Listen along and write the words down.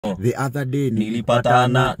The other day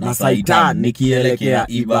nilipatana na Saitan nikielekea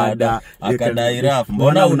ibada. Akadai Ruff,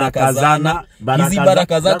 mbona unakazana? Hizi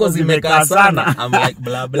baraka zako zimekaa sana. I'm like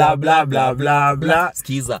blah blah blah blah blah blah.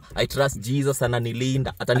 Skiza, I trust Jesus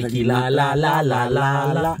ananilinda. Hata nikila la la la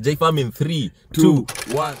la la. J-Fam in 3, 2,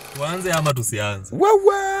 1. Tuanze ama tusianze?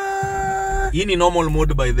 Wewe. Hii ni normal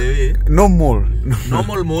mode by the way.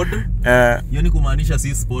 Normal mode. Hiyo ni kumaanisha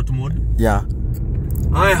si sport mode. Yeah.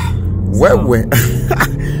 Haya. Wewe.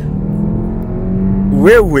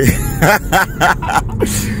 Wewe.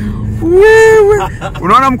 Wewe.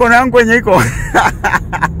 Unaona mkono wangu kwenye iko?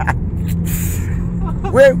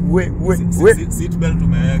 Wewe. Seat belt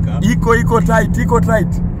tumeweka. Iko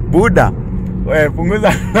tight. Buda. Wewe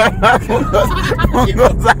punguza.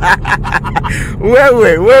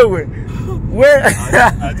 Wewe.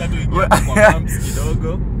 Acha tuingie kwa bumps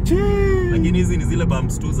kidogo. Lakini hizi ni zile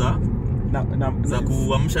bumps tu za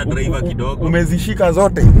kuamsha driver kidogo. Umezishika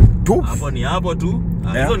zote. Tu. Hapo ni hapo tu.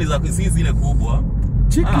 Hizo ni za kusi zile kubwa.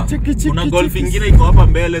 Chiki. Kuna golf ingine iko hapa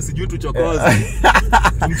mbele, sijui tuchokoze.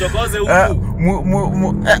 Tumchokoze huku.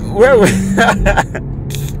 Wewe.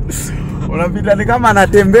 Unapita ni kama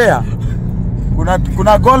anatembea.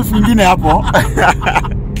 Kuna golf nyingine hapo.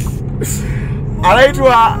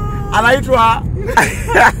 Anaitwa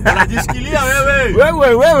unajishikilia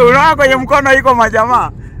wewe unaona kwenye mkono iko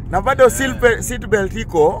majamaa na bado seat belt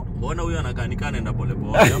iko. Mbona huyo anakaa anaenda pole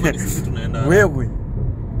ama ni sisi tunaenda wewe?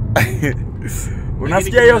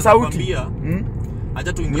 Unasikia hiyo sauti?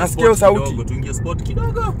 Acha tuingie sport kidogo, tuingie sport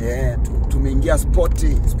kidogo. Tumeingia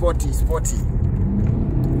sporty.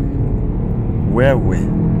 Wewe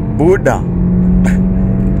Buda.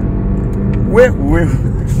 Wewe.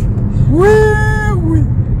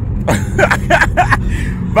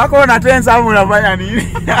 Bako unatensa hapo unafanya nini?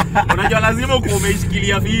 Unajua lazima uko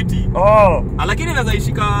umeishikilia viti. Lakini inaweza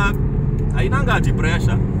ishika hainanga ati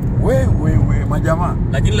pressure. Wewe majamaa.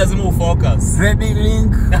 Lakini lazima ufocus. Ready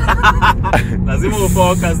link. Lazima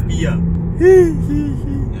ufocus pia.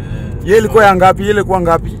 Yeye ilikuwa ngapi?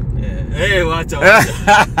 Wacha.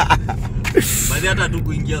 Basi hata tu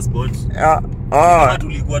kuingia sport.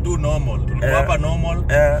 Tulikuwa tu normal. Tulikuwa hapa normal.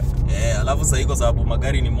 Alafu sasa iko sababu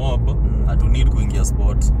magari ni mob, hatu need kuingia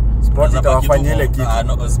sport. Sport itawafanyia ile kitu.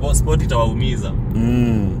 Sport itawaumiza.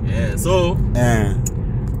 So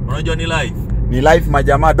unajua ni live. Ni live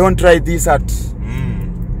majamaa, don't try this at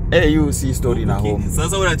you see story na home.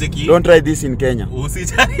 Sasa unacheki. Don't try this in Kenya.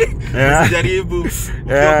 Usijaribu.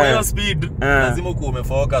 Kwa hiyo speed lazima uko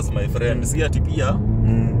umefocus my friend. Si ati pia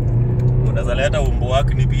unaweza leta umbo wako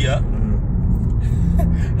ni pia.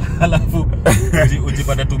 Alafu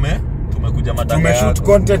ujipata tumekuja matanga yako. Tumeshoot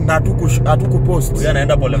content na hatuku post. Huyu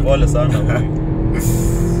anaenda pole sana huyu.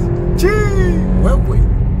 Wewe.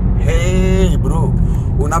 Hey bro,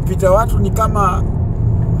 unapita watu ni kama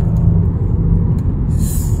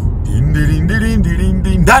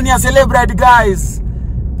ndani ya Celebrate guys.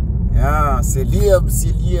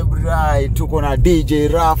 Celebrate. Tuko na DJ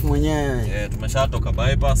Ruff mwenyewe. Tumeshatoka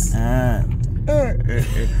bypass.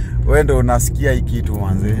 Wewe ndo unasikia hiki kitu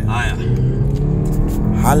manze. Haya.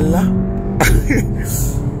 Hala.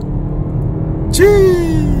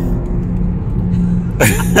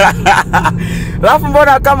 Ruff,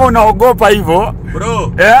 mbona kama unaogopa hivyo?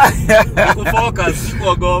 Bro. Niko focus,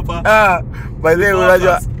 sikuogopa. By the way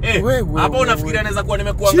unajua hapo unafikiri anaweza kuwa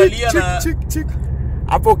nimekuangalia na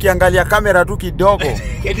hapo ukiangalia kamera tu kidogo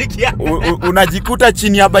unajikuta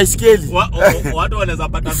chini ya baiskeli. Watu wanaweza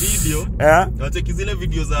pata video. Wacheki zile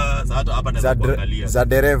video za hata hapa naweza kuangalia. Za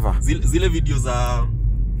dereva. Zile video za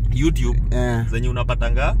YouTube zenye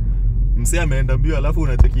unapatanga msee ameenda mbio alafu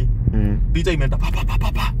unacheki picha imeenda pa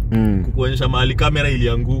kukuonyesha mahali kamera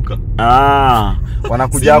ilianguka.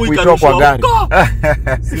 Wanakuja kuitoa kwa gari.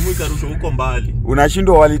 Simu ikarushwa huko mbali.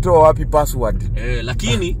 Unashindwa walitoa wapi password.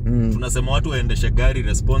 Lakini tunasema watu waendeshe gari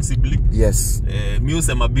responsibly. Yes. Mimi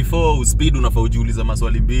usema before speed unafaa ujiulize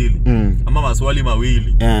maswali mbili ama maswali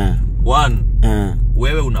mawili. 1.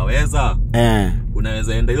 Wewe unaweza?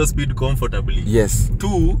 Unaweza enda hiyo speed comfortably. Yes.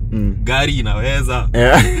 2. Gari inaweza.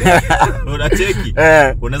 Unacheki.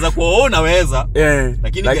 Unaweza kuwa unaweza.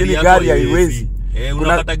 Lakini gari haiwezi.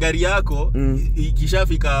 Unapata gari yako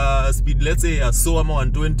ikishafika speed let's say ya so ama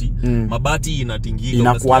 120 mabati inatingika.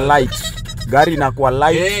 Inakuwa light. Gari inakuwa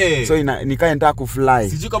light. So nikaenda kufly.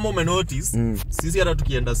 Sijui kama umenotice sisi hata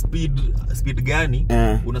tukienda speed gani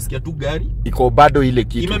unasikia tu gari iko bado ile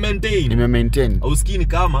kitu. Ime maintain. Au skini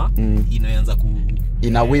kama inaanza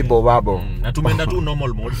ina wibo babo. Na tumeenda tu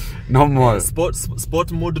normal mode. Normal.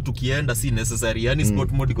 Sport mode tukienda si necessary. Yani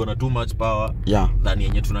sport mode iko na too much power than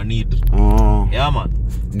yenye tuna need. Man.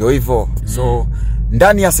 Ndio hivyo. So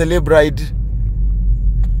ndani ya Celebrate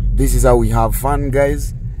This is how we have fun,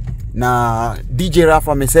 guys. Na DJ Ruff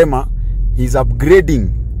amesema he's upgrading.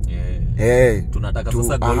 Tunataka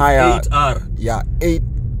sasa go 8R. Yeah,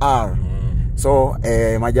 8R. So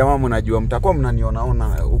majamaa mnajua mtakuwa mnanionaona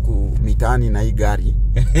huku mitaani na hii gari.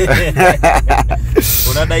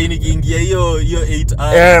 Unadai nikiingia hiyo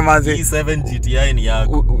 8R. Maisha 7 GTI ni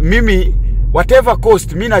yako. Mimi whatever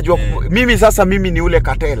cost, mimi najua mimi sasa mimi ni ule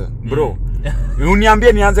cartel, bro.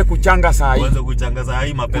 Uniambie nianze kuchanga saa hii. Uanze kuchanga saa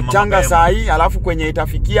hii mapema. Kuchanga saa hii alafu kwenye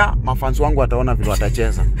itafikia mafans wangu wataona vile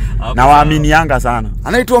watacheza. Na waaminianga sana.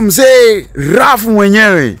 Anaitwa mzee Ruff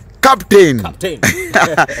mwenyewe. Captain.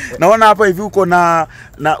 Naona hapa hivi uko na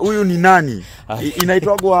huyu ni nani?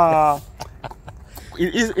 Inaitwa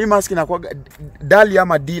hii mask inakuwa dali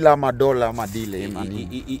ama deal ama dola ama deal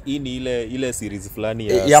hii ni ile series fulani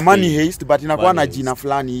ya Money Heist, but inakuwa na jina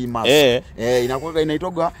fulani hii mask. Inakuwa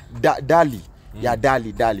inaitwa dali. Ya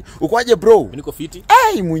dali. Ukwaje bro? Mimi niko fiti.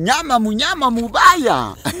 Munyama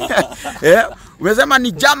mubaya. Umesema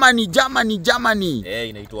ni Germany.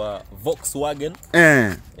 Inaitwa Volkswagen.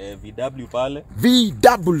 VW pale.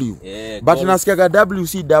 VW. But nasikia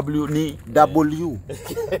WCW ni W.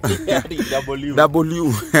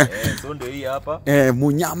 W. So ndio hii hapa.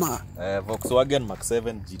 Munyama. Volkswagen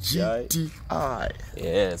MK7 GTI.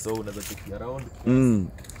 So unaweza check around.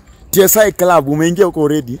 TSI Club umeingia uko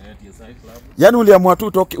ready? TSI Club. Yaani uliamua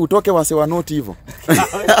tu utoke wase wa note hivyo.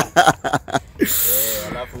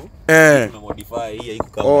 Alafu tumemodify hii haiko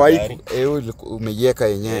kama gari. Umeiweka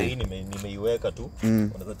yenyewe. Hii nimeiweka tu.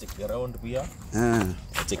 Unaweza check around pia.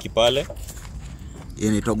 Check pale. Hii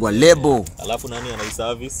inaitwa lebo. Alafu nani ana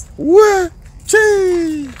service?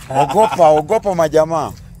 Ogopa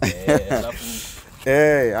majamaa. Alafu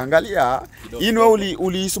angalia. Hii wewe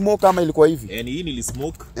uli-smoke kama ilikuwa hivi? Hii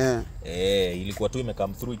nilismoke. Ilikuwa tu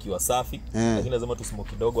imecome through ikiwa safi. Lakini lazima tu smoke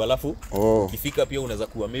kidogo alafu ukifika pia unaweza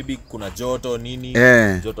kuwa maybe kuna joto nini,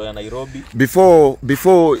 joto ya Nairobi. Before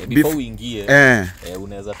uingie,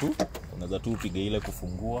 unaweza tu piga ile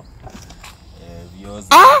kufungua. Viozi.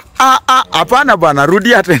 Hapana bwana,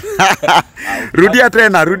 rudia tena.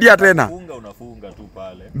 Unafunga tu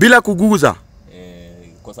pale. Bila kuguza.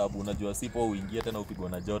 Kwa sababu unajua sipo uingie tena upigwe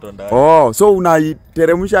na joto ndani. So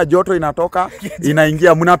unaiteremsha joto inatoka,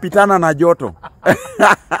 inaingia, mnapitana na joto.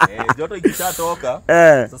 Joto ikishatoka,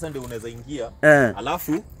 sasa ndio unaweza ingia.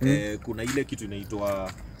 Alafu kuna ile kitu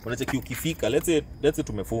inaitwa unacheki ukifika, let's say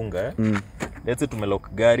tumefunga let's say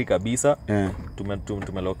tumelock gari kabisa.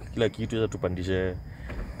 Tumelock kila kitu ili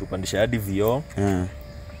tupandishe hadi vioo.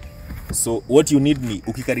 So what you need ni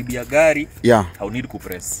ukikaribia gari, how need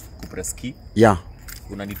kupress key.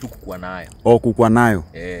 Unanitu kukua nayo. Kukua nayo.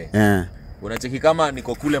 Unacheki kama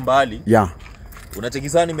niko kule mbali. Unacheki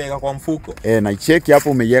sana nimeweka kwa mfuko. Na cheki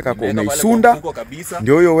hapo umeiweka kwa umeisunda. Mfuko kabisa.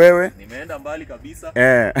 Ndio huyo wewe. Nimeenda mbali kabisa.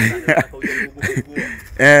 Pale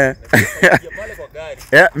kwa gari.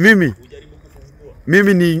 Mimi. Ujaribu kufungua.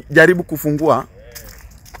 Mimi ni jaribu kufungua.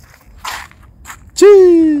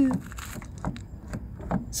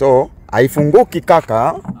 So, haifunguki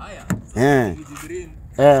kaka. Haya.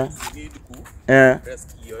 Press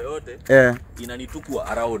yoyote inanitukua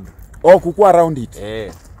around. Kukua around it.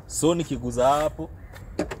 So nikiguza hapo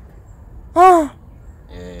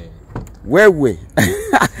wewe.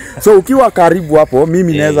 So ukiwa karibu hapo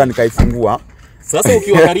mimi naweza nikaifungua. Sasa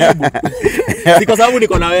ukiwa karibu si kwa sababu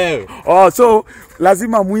niko na wewe. So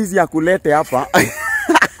lazima mwizi akulete hapa.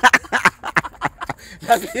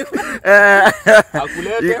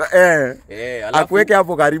 Akulete. Akuweke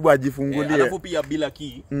hapo karibu ajifungulie. Alafu pia bila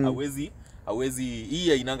key hawezi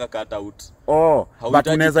hii inanga cut out. But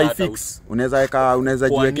unaweza ifix. Unaweza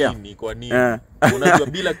jiwekea. Kwa nini? Unajua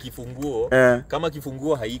bila kifunguo, kama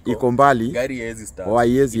kifunguo haiko, iko mbali, gari haiwezi start.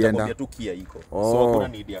 Haiwezi enda. Itakwambia tu kia iko. So hakuna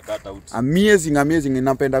need ya cut out. Amazing,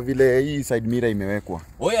 ninapenda vile hii side mirror imewekwa.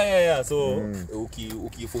 So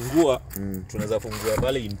ukifungua tunaweza fungua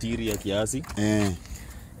pale interior kiasi.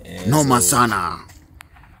 Noma sana.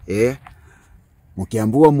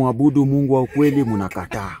 Mkiambua muabudu Mungu wa ukweli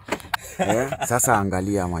mnakataa. Sasa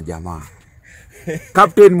angalia majamaa.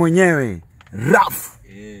 Captain mwenyewe Ruff.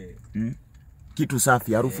 Kitu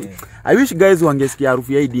safi, harufu. I wish guys wangesikia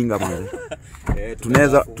harufu ya hii dinga man.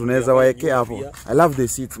 Tunaweza waekea hapo. I love the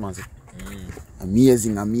seats man.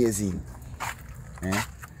 Amazing.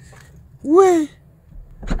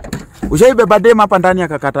 Ushaibeba dem hapa ndani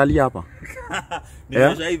akakatalia hapa?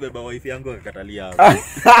 Nimeshaibeba wife yangu akakatalia hapa.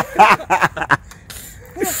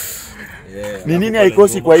 Ni nini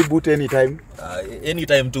haikosi kwa hii boot anytime?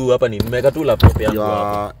 Anytime tu hapa nimeweka tu laptop yangu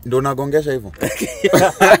hapa. Ndio nagongesha hivyo.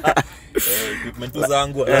 Equipment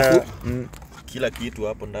zangu alafu kila kitu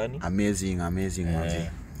hapo ndani. Amazing.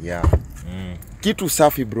 Yeah. Kitu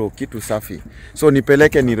safi bro, kitu safi. So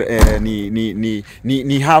nipeleke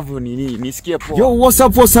nisikie poa. Yo,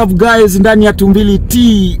 what's up guys, ndani ya Tumbili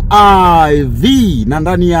TV na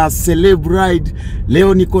ndani ya Celeb Ride.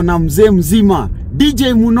 Leo niko na mzee mzima, DJ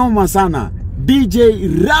munoma sana, DJ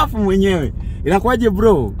Ruff mwenyewe. Inakuaje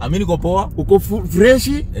bro? Mimi niko poa. Uko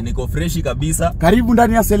freshi? Niko freshi kabisa. Karibu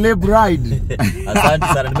ndani ya Celeb Ride. Asante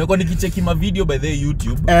sana. Nimekuwa nikicheki ma video by the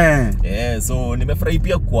YouTube. So nimefurahi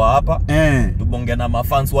pia kwa hapa. Tubonge na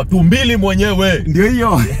mafans wa Tumbili mwenyewe. Ndio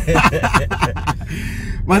hiyo.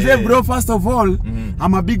 Mazee bro, first of all,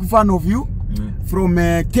 I'm a big fan of you. From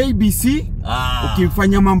KBC,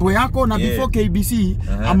 ukifanya mambo yako na before KBC,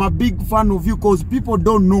 I'm a big fan of you because people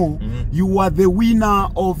don't know you are the winner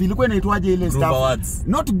of, ilikuwa inaitwaje ile stuff? Awards.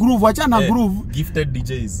 Not Groove, achana Groove. Gifted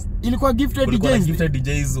DJs. Ilikuwa Gifted DJs. Kulikuwa Gifted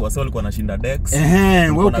DJs, wase walikuwa nashinda Dex.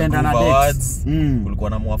 Wewe ukaenda na Dex. Kulikuwa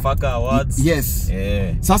na Mwafaka Awards. Yes.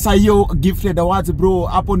 Sasa hiyo Gifted Awards bro,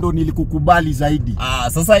 hapo ndo nilikukubali zaidi.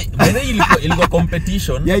 Sasa ilikuwa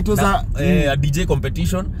competition. Yeah, it was a DJ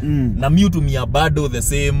competition. Na mimi utumia bado the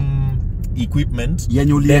same equipment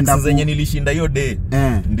yenye ulienda zenye nilishinda hiyo day.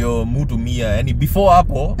 Ndio mutumia, yani before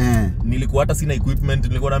hapo nilikuwa hata sina equipment,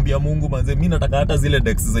 nilikuwa naambia Mungu manze mimi nataka hata zile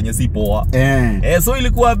decks zenye si poa. So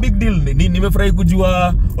ilikuwa big deal. Nimefurahi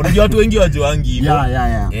kujua unajua watu wengi wajuangi hivyo.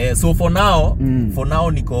 So for now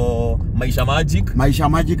niko Maisha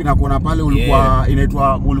Magic na kuna pale ulikuwa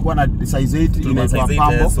inaitwa, ulikuwa na size 8 inaitwa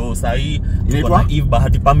Pambo. So sahi inaitwa Eve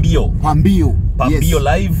Bahati Pambio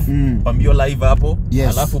live. Pambio live hapo.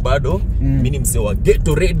 Alafu bado mimi ni msee wa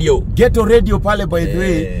Ghetto Radio pale by the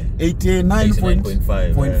way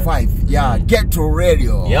 89.5. Yeah, Ghetto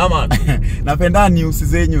Radio. Yeah man. Napenda news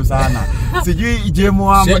zenyu sana. Sijui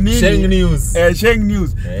jemo ama nini. Sheng News. Sheng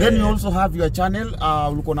News. Then you also have your channel,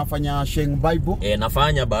 ulikuwa unafanya Sheng Bible.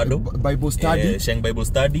 Nafanya bado Bible study. Sheng Bible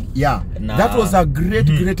study. Yeah. That was a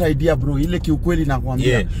great idea bro. Ile kiukweli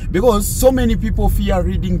nakwambia. Because so many people fear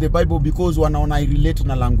reading the Bible because wanaona I relate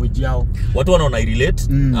na language yao. Watu wanaona I relate,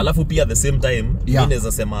 alafu pia at the same time mimi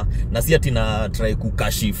naweza sema na si ati na try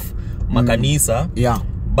kukashifu makanisa.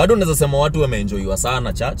 Bado naweza sema watu wameenjoywa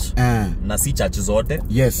sana church. Na si church zote.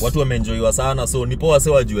 Watu wameenjoywa sana, so nipo wase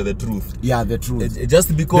wajue the truth. The truth.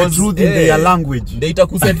 Just because the truth in their language. They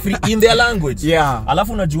itakuset free in their language.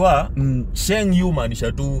 Alafu unajua Sheng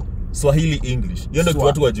humaanisha tu Swahili English. Hiyo ndio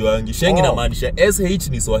watu wajuangi. Sheng inamaanisha SH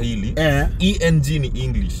ni Swahili, ENG ni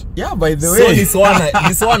English. By the way. So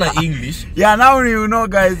ni swana English. Now you know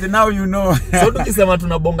guys, now you know. So tukisema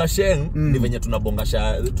tunabonga Sheng ni venye tunabonga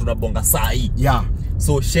sai.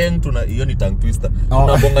 So Sheng hiyo ni tongue twister.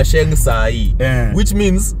 Tunabonga Sheng sai. Which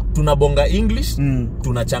means tunabonga English,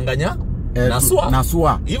 tunachanganya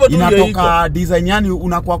Nasua. Inatoka design yani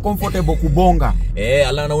unakuwa comfortable kubonga.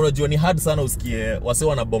 Alana unajua ni hard sana usikie wase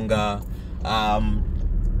wanabonga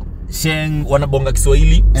Sheng wanabonga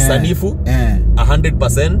Kiswahili sanifu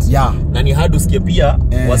 100%. Na ni hard usikie pia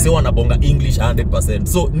wase wanabonga English 100%.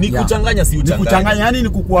 So ni kuchanganya si uchanganya. Ni kuchanganya yani ni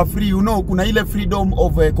kukua free, you know, kuna ile freedom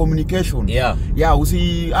of communication.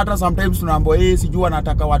 Hata sometimes tunaambiwa sijua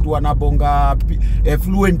nataka watu wanabonga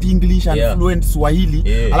fluent English and fluent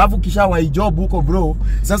Swahili. Alafu kisha wa job huko bro,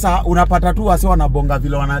 sasa unapata tu wase wanabonga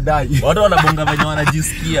vile wanadai. Watu wanabonga venye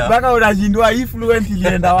wanajisikia. Baka unashindwa hii fluent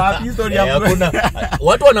ilienda wapi? History ya kuna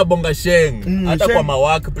watu wanabonga Sheng hata kwa ma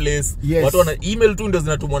workplace. Watu wana email tu ndio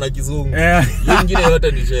zinatumwa na Kizungu. Nyingine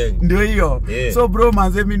yote ni Sheng. Ndio hiyo. So bro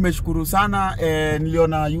manze mimi nimeshukuru sana.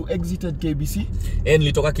 Niliona you exited KBC.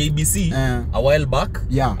 Nilitoka KBC a while back.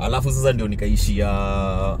 Alafu sasa ndio nikaishia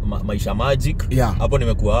Maisha Magic. Hapo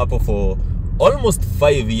nimekuwa hapo for almost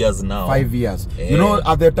 5 years now. 5 years. You know,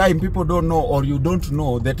 at the time people don't know or you don't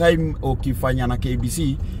know the time ukifanya na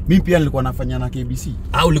KBC. Mimi pia nilikuwa nafanya na KBC.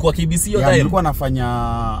 Ulikuwa KBC hiyo time? Nilikuwa nafanya,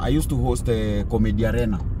 I used to host a Comedy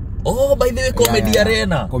Arena. By the way, Comedy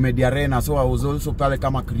Arena. Comedy Arena. So I was also pale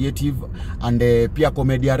kama creative and pia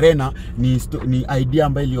Comedy Arena ni idea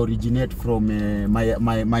ambayo ili originate from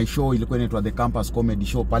my show ilikuwa inaitwa The Campus Comedy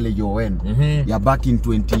Show pale UN. Back in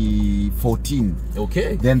 2014.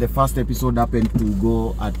 Then the first episode happened to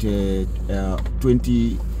go at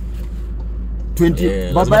 20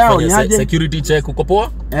 baba yao ni aje? Security check uko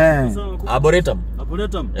poa? Arboretum.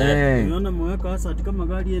 Unaona mweka hasa ati kama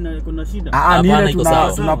gari ina kuna shida. Ni ile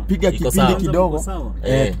tunapiga kipindi kidogo.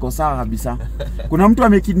 Tuko sawa kabisa. Kuna mtu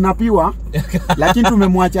amekidnapiwa lakini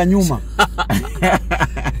tumemwacha nyuma.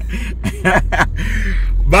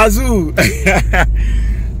 Bazu.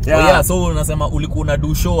 So unasema ulikuwa na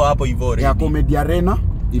do show hapo Ivori. Comedy Arena.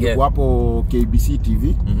 ilikuwa hapo KBC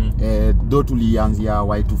TV. Do tulianzia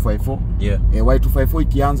Y254. Y254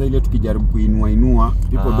 ikianza ile tukijaribu kuinua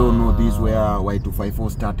people don't know this where Y254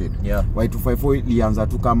 started. Y254 ilianza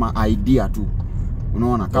tu kama idea tu.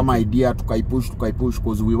 Unaona kama idea tukaipush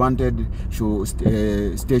because we wanted show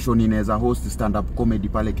station inaweza host stand up comedy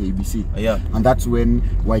pale KBC. And that's when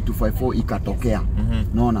Y254 ikatokea.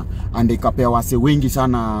 Unaona and ikapewa wase wengi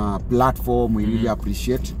sana platform, we really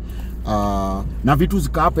appreciate. Na vitu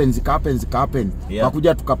zikahappen.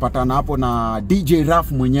 Wakuja tukapatana hapo na DJ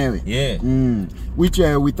Ruff mwenyewe. Which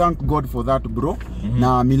we thank God for that, bro.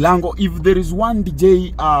 Na milango, if there is one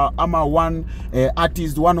DJ ama one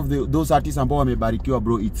artist, one of those artists ambao wamebarikiwa,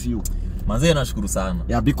 bro, it's you. Manze nashukuru sana.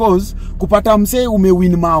 Yeah, because kupata msee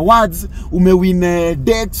umewin ma awards, umewin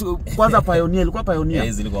decks, kwanza Pioneer, ilikuwa Pioneer.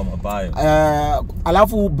 Hizi ilikuwa mapayo.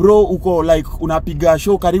 Alafu bro uko like unapiga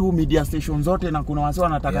show karibu media station zote na kuna wase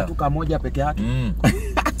wanataka tu kamoja peke yake.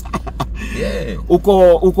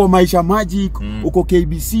 Uko Maisha Magic, uko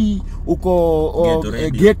KBC, uko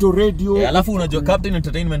Ghetto Radio. Alafu unajua Captain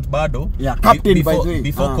Entertainment bado. Captain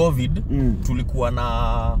before COVID tulikuwa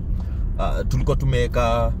na tulikuwa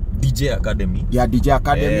tumeka DJ Academy. DJ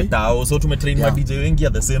Academy. So tumetrain ma DJ wengi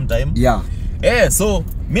at the same time. So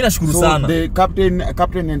mimi nashukuru sana. The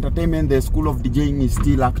Captain Entertainment, the school of DJing is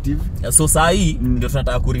still active. So sahi ndio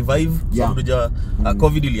tunataka ku revive. So unajua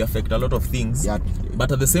COVID ili affect a lot of things.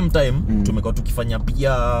 But at the same time tumekuwa tukifanya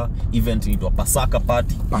pia event inaitwa Pasaka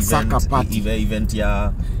Party. Event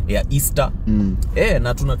ya Easter.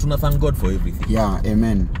 Na tuna thank God for everything.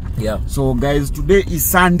 Amen. So guys, today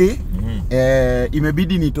is Sunday.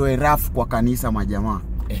 Imebidi nitoe Ruff kwa kanisa majamaa.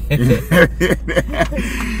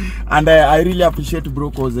 And I really appreciate, bro,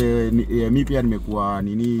 because mi pia nimekuwa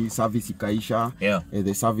nini service ikaisha.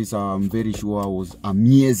 The service I'm very sure was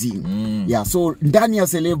amazing. So ndani ya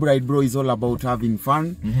Celebrate, bro, is all about having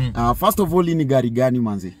fun. First of all, ni gari gani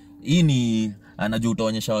manze? Hii ni anajua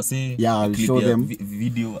utaonyesha wase show them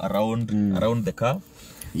video around the car.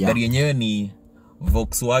 Gari yenyewe ni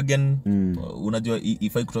Volkswagen. Unajua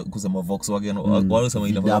ifai kusema Volkswagen wao sema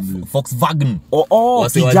ile Volkswagen.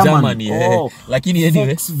 Wase wa Germany. Lakini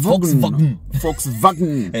anyway Volkswagen.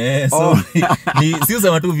 So ni sio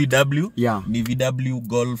sema tu VW, ni VW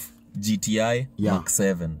Golf GTI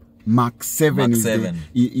Mark 7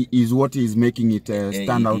 is what is making it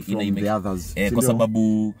stand out from the others. Kwa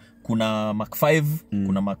sababu kuna Mark 5,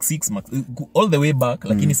 kuna Mark 6, all the way back,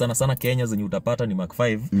 lakini sana sana Kenya zenye utapata ni Mark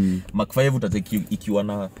 5. Mark 5 utateki ikiwa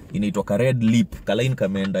na inaitwa ka red lip, ka line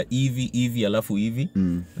kameenda hivi alafu hivi.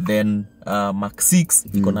 Then Mark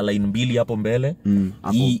 6 iko na line mbili hapo mbele.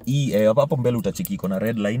 Hapo mbele utacheki iko na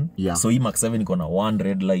red line. So hii Mark 7 iko na one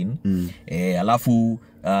red line. Alafu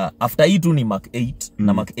after hii tu ni Mark 8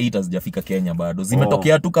 na Mark 8 hazijafika Kenya bado.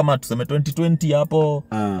 Zimetokea tu kama tuseme 2020 hapo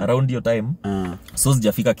around your time. So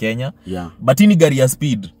zijafika Kenya. But hii ni gari ya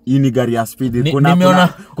speed. Hii ni gari ya speed.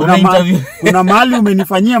 Kuna interview. Kuna mahali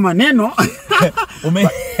umenifanyia maneno.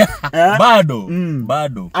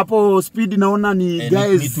 Bado. Hapo speed naona ni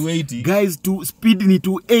guys 280. Guys to speed ni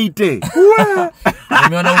 280.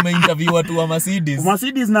 Nimeona umeinterview watu wa Mercedes.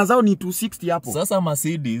 Mercedes na zao ni 260 hapo. Sasa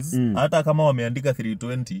Mercedes hata kama wameandika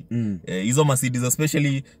 320, hizo Mercedes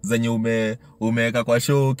especially zenye umeweka kwa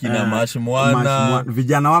show kina Mashmwana,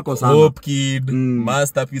 vijana wako sana. Hope Kid,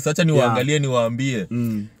 Masterpiece. Acha niwaangalie niwaambie.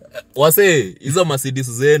 Wase, hizo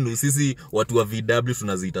Mercedes zenu sisi watu wa VW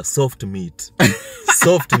tunaziita soft meat.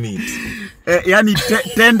 Soft meat. Yani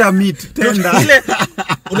tender meat, tender. Ile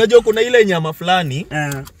unajua kuna ile nyama fulani.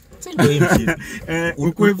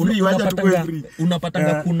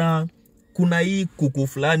 Unapatanga kuna hii kuku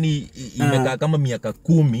fulani imekaa kama miaka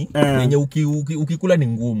 10 yenye ukikula ni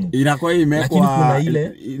ngumu. Inakuwa imekwa. Lakini kuna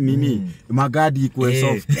ile nini magadi ikuwe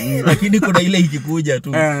soft. Lakini kuna ile ikikuja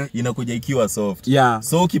tu inakuja ikiwa soft.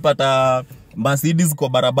 So ukipata Mercedes kwa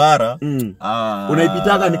barabara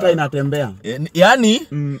unaipitaga nikaa inatembea. Yani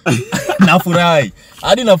nafurahi.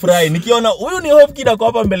 Hadi nafurahi nikiona huyu ni Hope Kid kwa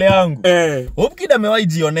hapa mbele yangu. Hope Kid amewahi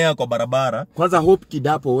jionea kwa barabara. Kwanza Hope Kid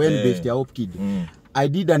hapo based ya Hope Kid. I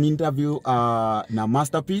did an interview na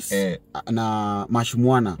Masterpiece na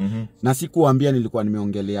Mashmwana. Na sikuambia nilikuwa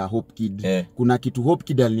nimeongelea Hope Kid. Kuna kitu Hope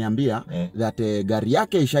Kid aliniambia that gari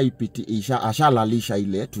yake ashalalisha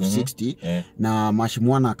ile 260 na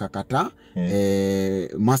Mashmwana akakataa,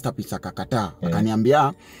 Masterpiece akakataa.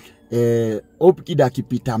 Akaniambia Hope Kid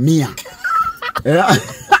akipita 100.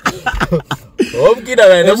 Hope Kid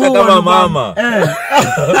anaendesha kama mama.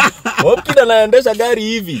 Hope Kid anaendesha gari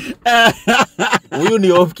hivi. Huyu ni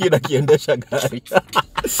Hope Kid akiendesha gari.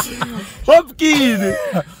 Hope Kid.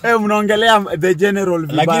 Mnaongelea the general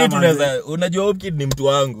vibaya. Lakini tunaweza unajua Hope Kid ni mtu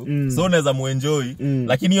wangu. So unaweza muenjoy.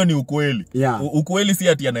 Lakini hiyo ni ukweli. Yeah. Ukweli si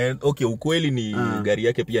ati ukweli ni gari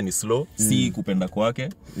yake pia ni slow, si kupenda kwake.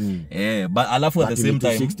 Alafu at the same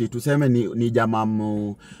time 60 tuseme ni jamaa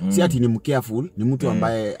si ati ni careful, ni mtu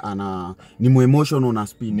ambaye ni mu emotional na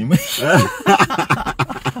speed.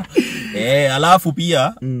 Alafu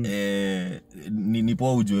pia ni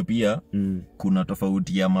poa ujue pia kuna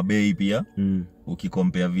tofauti ya mabei pia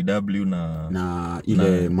ukikompare VW na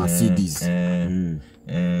ile Mercedes.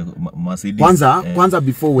 Mercedes. Kwanza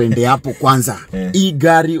before uende hapo kwanza hii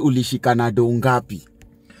gari ulishikana do ngapi?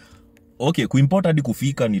 Okay, kuimport hadi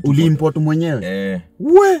kufika ni uliimport mwenyewe?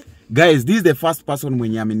 Guys, this is the first person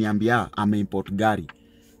mwenye ameniambia ameimport gari.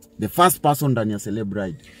 The first person ndani ya Celeb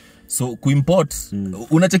Ride. So kuimport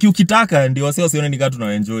unacheki ukitaka ndio wasione ni kama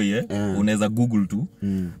tunaenjoy unaweza google tu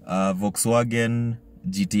Volkswagen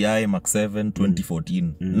GTI MK7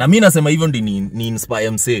 2014. Na mimi nasema hivyo ndio ni inspire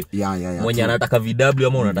MC. Mwenye anataka VW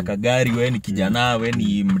ama unataka gari wewe ni kijana wewe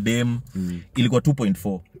ni mdem ilikuwa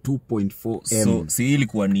 2.4 so si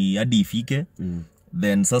ilikuwa ni hadi ifike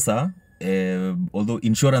then sasa although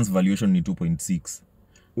insurance valuation ni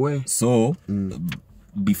 2.6 so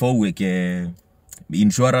before weke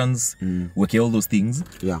insurance weke all those things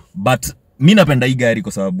but mimi napenda hii gari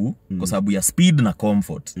kwa sababu ya speed na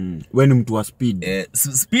comfort. Wewe ni mtu wa speed.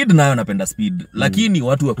 Speed nayo napenda speed lakini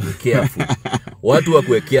watu wa careful. Watu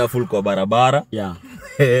wa careful kwa barabara.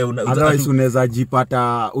 Otherwise unaweza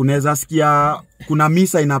jipata unaweza sikia kuna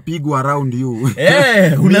misa inapigwa around you.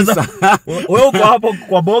 Unaweza wewe uko hapo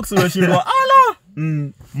kwa box unashindwa ala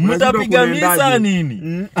mtapiga misa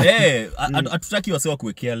nini? Hatutaki wasewa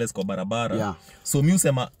kuwe careless kwa barabara. So mimi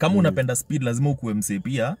usema kama unapenda speed lazima ukuwe mse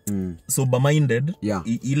pia sober minded.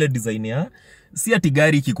 Ile design ya si ati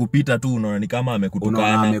gari ikikupita tu unaona ni kama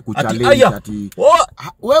amekutukana ati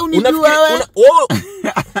wewe unijua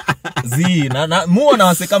wewe na muona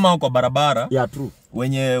wase kama kwa barabara true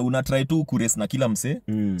wenye una try tu kurace na kila mse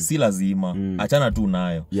si lazima achana tu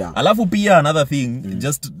nayo. Alafu pia another thing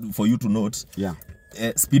just for you to note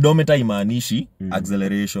speedometer imaanishi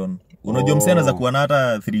acceleration. Unajua mse anaweza kuwa na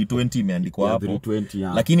hata 320 imeandikwa hapo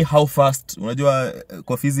 320 lakini how fast unajua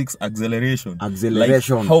kwa physics acceleration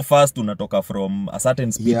like how fast unatoka from a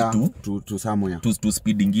certain speed to somewhere to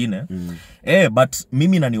speed ingine. But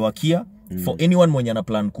mimi naniwakia for anyone mwenye ana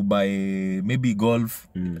plan kubuy maybe Golf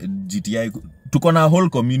GTI tuko na whole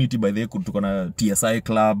community by the way, tuko na TSI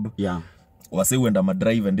club wase uenda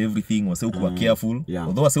madrive and everything wase ukuwa careful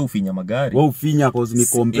although wase ufinya magari wao ufinya cause ni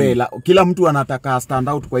compare kila mtu anataka stand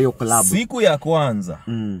out kwa hiyo club. Siku ya kwanza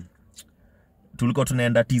tulikuwa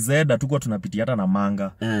tunaenda TZ tulikuwa tunapitia hata na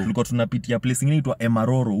Manga tulikuwa tunapitia place nyingine inaitwa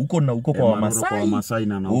Emaroro huko kwa Wamasai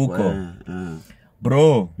na huko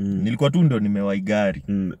bro nilikuwa tu ndio nimewahi gari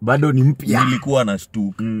bado ni mpya nilikuwa na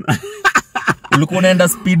shtuka ulikuwa unaenda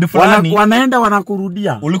speed fulani wanaenda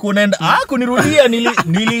wanakurudia ulikuwa unaenda kunirudia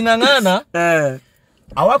nilingangana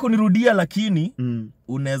hawakunirudia lakini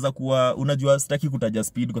unaweza kuwa unajua sitaki kutaja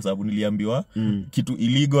speed kwa sababu niliambiwa kitu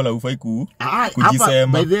illegal haufai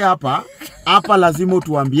kujisema. By the hapa lazima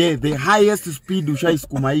tuambie the highest speed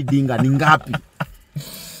ushaisukuma hii dinga ni ngapi?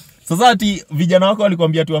 Sasa ati vijana wako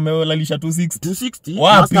walikwambia tu amelalisha 260.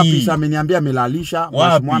 Wapi? Master ameniambia amelalisha,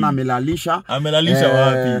 Mwana amelalisha. Amelalisha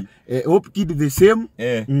wapi? Hope Kid the same.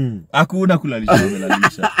 Hakuna kulalisha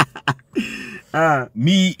amelalisha.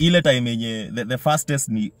 Mi ile time yenye the fastest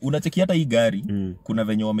ni unacheki hata hii gari kuna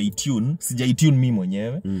venye wameitune sijaitune mimi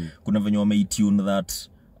mwenyewe kuna venye wameitune that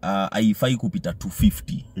haifai kupita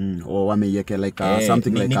 250 wameiweka like something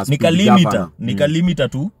like a speed limiter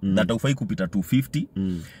tu that haifai kupita 250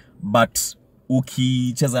 but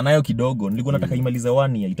ukicheza nayo kidogo nilikuwa nataka imalize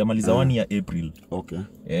 1 year itamaliza 1 year April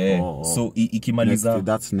so ikimaliza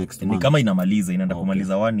that's next month ni kama inamaliza inaenda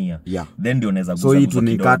kumaliza 1 year then ndio unaweza gusa so hii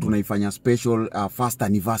tunaifanya special first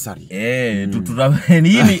anniversary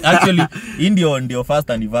nini actually hii ndio first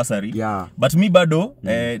anniversary but mi bado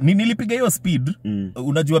nilipiga hiyo speed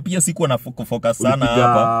unajua pia sikuwa na focus sana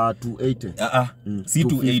hapa 280 si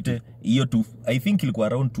 280 hiyo I think ilikuwa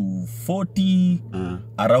around 240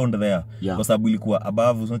 around there kwa sababu ilikuwa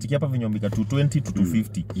above unachiki hapa vinyombika 220 to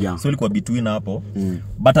 250 so ilikuwa between hapo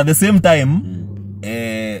but at the same time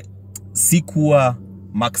sikuwa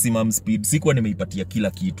maximum speed sikuwa nimeipatia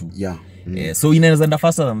kila kitu so inaweza enda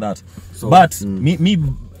faster than that but me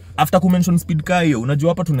after kumention speed kaa hiyo, unajua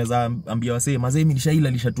hapa tunaweza ambia wasee mazee mimi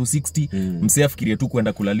nishailalisha 260, msee afikirie tu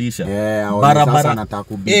kwenda kulalisha. Barabara nataka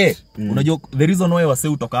kubit. Unajua the reason why wasee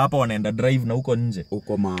utoka hapa wanaenda drive na huko nje.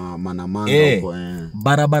 Huko manamanga huko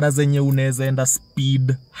barabara zenye unaweza enda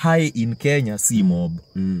speed high in Kenya si mob.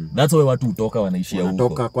 That's why watu utoka wanaishia huko.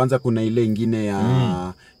 Unatoka kwanza kuna ile ingine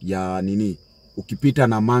ya nini? Ukipita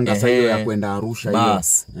na manga sasa hiyo ya kwenda Arusha hiyo.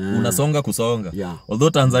 Unasonga kusonga.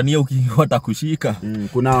 Although Tanzania ukiwata kushika.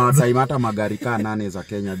 Kuna time hata magari kaa 8 za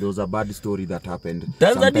Kenya. There was a bad story that happened.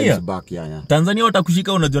 Tanzania back, Tanzania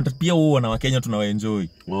watakushika, unajua pia wao na Wakenya tunawaenjoy.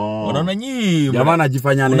 Unaona nyinyi jamaa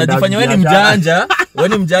anajifanya unajifanya wewe ni mjanja, wewe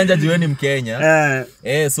ni mjanja jiwe ni Mkenya.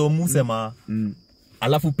 So musema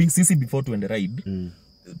alafu sisi before tuende ride,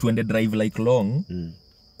 tuende drive like long.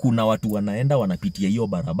 Kuna watu wanaenda wanapitia hiyo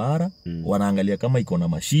barabara, wanaangalia kama iko na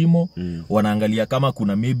mashimo, wanaangalia kama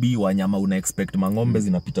kuna maybe wanyama una expect mangombe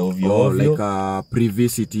zinapita ovyo ovyo. Like a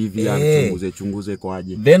privacy TV chunguze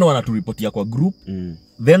kwaje. Then wanaturipotia kwa group.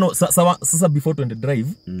 Then sasa before tuende drive,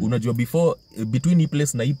 unajua before between hii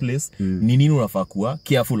place na hii place ni nini unafaa kuwa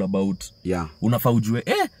careful about. Unafaa ujue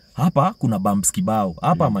hapa kuna bumps kibao,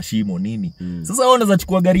 hapa mashimo nini. Sasa wewe unaweza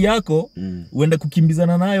chukua gari yako uende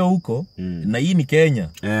kukimbizana nayo huko, na hii ni Kenya.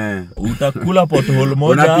 Utakula pothole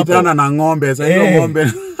moja hapo. Unapitana na ng'ombe, sasa hiyo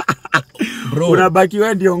ng'ombe. Bro, unabaki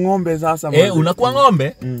wewe ndio ng'ombe sasa. Unakuwa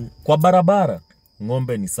ng'ombe kwa barabara.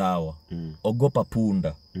 Ng'ombe ni sawa. Ogopa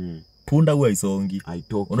punda. Punda huwa isongi.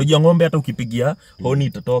 Unajua ng'ombe hata ukipigia honi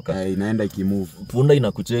itatoka. Inaenda ikimove. Punda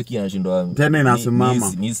inakucheki anashindwa. Tena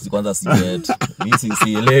inasimama. Mimi kwanza sijet. Mimi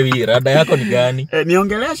sielewi rada yako ni gani.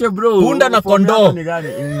 Niongeleshe bro. Punda na kondoo.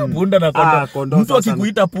 Punda na kondoo. Mtu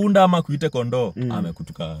akikuita punda ama kuite kondoo,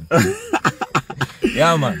 amekutukana.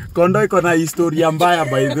 Man. Kondoo iko na historia mbaya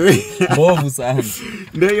by the way. Bovu sana.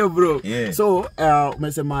 Ndio bro. So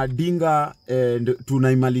umesema Dinga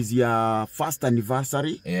tunaimalizia first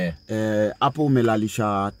anniversary. Hapo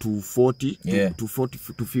umelalisha 240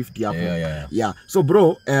 250 hapo. So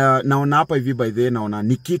bro, naona hapa hivi by the way naona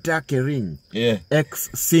Nikita Kering. Ex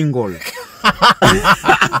single.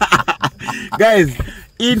 Guys,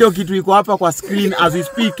 hii ndio kitu iko hapa kwa screen as we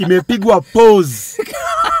speak, imepigwa pause.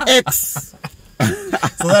 X.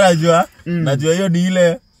 Sasa najua hiyo ni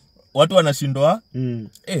ile watu wanashindwa.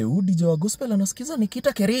 DJ wa gospel anasikiza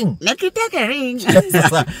Nikita Kering.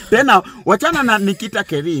 Tena wachana na Nikita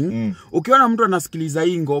Kering. Ukiona mtu anasikiliza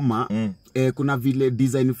hii ngoma, kuna vile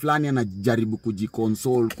design fulani anajaribu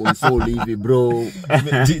kujiconsole hivi bro.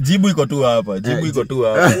 Jibu iko tu hapa.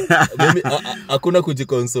 Mimi hakuna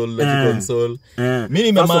kujiconsole na kujiconsole. Mimi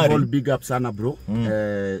nimemari. Big up sana bro.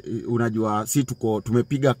 Unajua si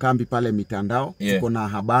tumepiga kambi pale mitandao, tuko na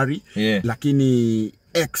habari, lakini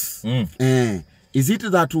X. Is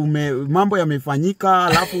it that mambo yamefanyika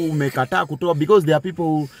alafu umekataa kutoa? Because there are people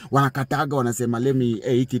who wanakataga wanasema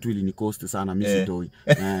hii kitu ili ni cost sana mimi sitoi.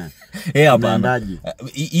 Hapana.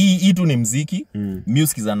 Hii tu ni muziki.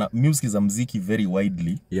 Music za muziki very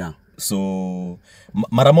widely. So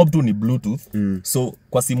mara mob tu ni Bluetooth. So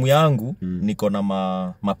kwa simu yangu niko na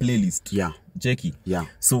ma playlist. Cheki.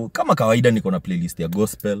 So kama kawaida niko na playlist ya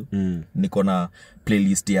gospel, niko na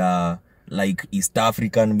playlist ya like East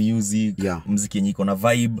African music, muziki yenye iko na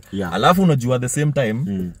vibe. Alafu unajua the same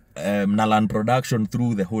time na learn production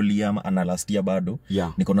through the whole year and last year bado.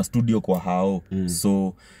 Niko na studio kwa hao.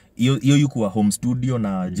 So hiyo yuko home studio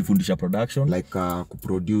na jifundisha production like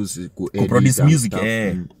kuproduce music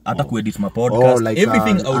hata kuedit my podcast, like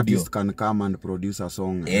everything audio. Artist can come and produce a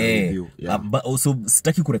song and review. But also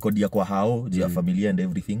sitaki kurekodia kwa hao juu ya familia and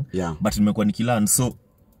everything. But nimekuwa nikilearn. So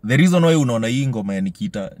the reason why unaona hii ngoma ya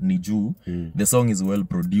Nikita ni juu the song is well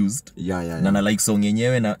produced. Na like song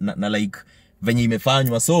yenyewe na like venye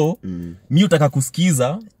imefanywa. So mimi utaka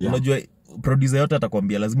kusikiza, unajua producer yote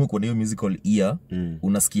atakwambia lazima uko na hiyo musical ear,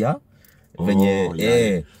 unasikia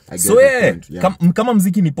venye so kama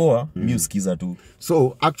muziki ni poa, mimi usikiza tu.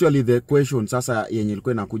 So actually the question sasa yenye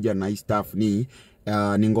ilikuwa inakuja na hii stuff ni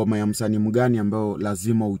ngoma ya msanii mgani ambao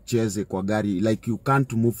lazima ucheze kwa gari, like you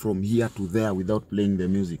can't move from here to there without playing the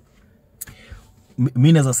music?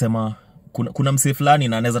 Mimi naweza sema kuna msee fulani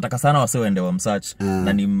na anaweza taka sana wasee waende wa msearch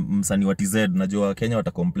na ni msanii wa TZ. Najua Kenya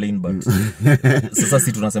wata complain but sasa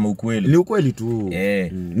si tunasema ukweli. Ni ukweli tu.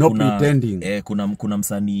 No pretending. Kuna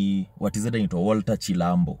msanii wa TZ anaitwa Walter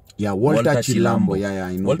Chilambo. Walter Chilambo.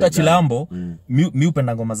 Walter Chilambo, mimi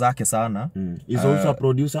upenda ngoma zake sana. He's also a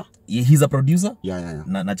producer. He's a producer.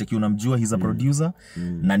 Na cheki unamjua, he's a producer.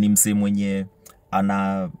 Na ni msee mwenye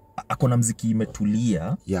akona muziki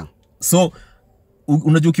imetulia. So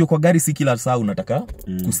unajua ukiwa kwa gari si kila saa unataka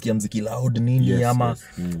kusikia mziki loud nini ama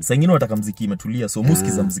saa nyingine unataka mziki imetulia, so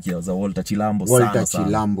musikiza mziki za Walter Chilambo sana.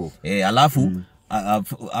 Chilambo. Alafu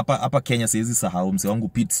hapa Kenya siwezi sahau mse wangu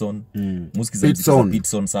Pitson. Musikiza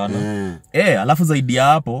Pitson sana. Alafu zaidi ya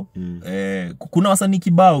hapo kuna wasanii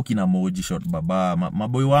kibao kina Moji Shot Baba,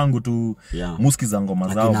 maboy wangu tu musikiza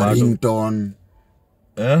ngoma zao bado. Ringtone.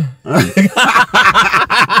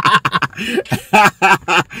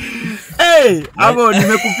 Hapo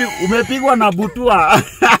umepigwa na butua.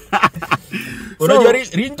 Unajua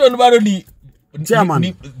Ringtone bado ni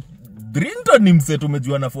chairman. Ringtone ni mse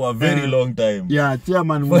tumejuana for a very long time. Yeah,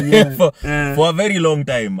 chairman mwenyewe. For a very long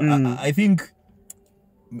time. I think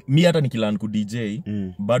mi hata nikilan ku DJ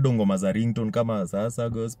bado ngoma za Ringtone kama sasa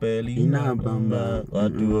gospel inabamba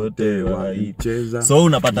watu wote waicheza. So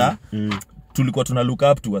unapata tulikuwa tuna look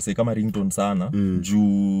up to wase kama Ringtone sana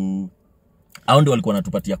juu hao ndio walikuwa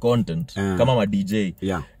wanatupatia content kama ma DJ.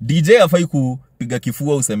 DJ hafai kupiga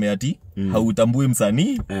kifua useme ati hautambui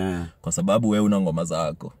msanii kwa sababu wewe una ngoma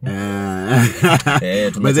zako.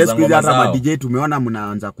 Tunacheza ngoma za ma DJ, tumeona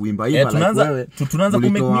mnaanza kuimba like tunaanza ku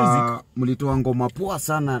make music. Mlitoa ngoma poa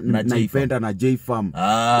sana naipenda na J Farm.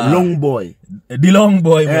 Long Boy. The Long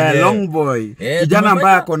Boy mwenyewe. Long Boy. Kijana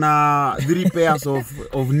ambaye ako na 3 pairs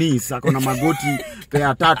of knees, ako na magoti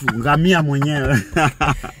pair 3, ngamia mwenyewe.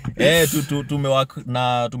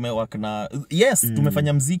 Tumewak na yes,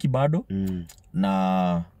 tumefanya mziki bado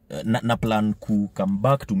na plan ku come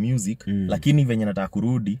back to music, lakini venye nataka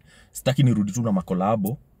kurudi, sitaki nirudi tu na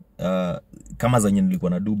makolabo kama zenye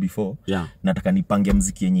nilikuwa na do before. Nataka nipange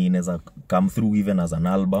mziki yenye inaweza come through even as an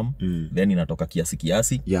album, then inatoka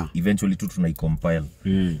kiasi eventually tu tunaicompile.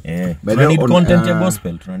 But need content ya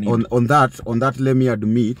gospel on that let me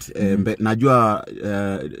admit najua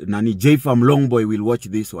nani J Farm Long Boy will watch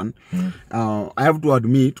this one. I have to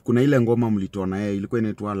admit kuna ile ngoma mlitoa na yeye ilikuwa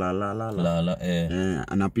inaitwa la la la la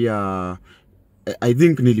na pia I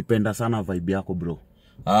think nilipenda sana vibe yako bro.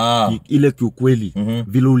 Ile kiukweli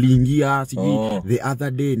vile uliingia siji the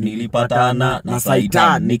other day nilipatana na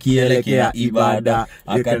Saitan nikielekea ibada,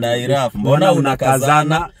 akadai Ruff mbona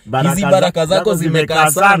unakazana, hizi baraka zako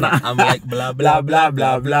zimekaa sana. I'm like blah blah blah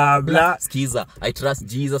blah blah blah. Skiza, I trust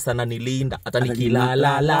Jesus ananilinda hata nikila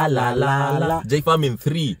la la la la la. J Farm in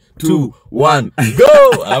 3 2 1 go.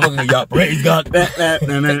 I'm praise God.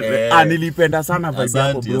 Nilipenda sana vibe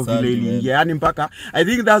yako bro vile iliingia, yani mpaka I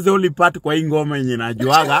think that's the only part kwa hii ngoma yenye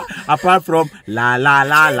najua apart from la la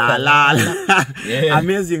la la la.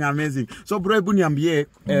 Amazing. So bro, hebu niambie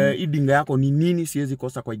idinga yako ni nini siwezi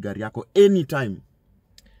kosa kwa gari yako anytime?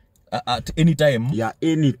 At any time? Yeah,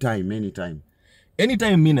 anytime.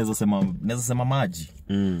 Anytime mimi naweza sema maji.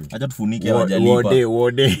 Acha tufunike hawajalipa.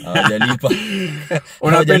 Hawajalipa.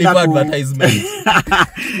 Unapenda advertisement.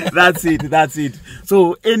 That's it.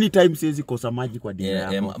 So anytime siwezi kosa maji kwa dinga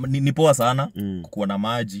yako. Ni poa sana kuwa na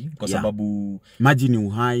maji kwa sababu maji ni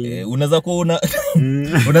uhai. Unaweza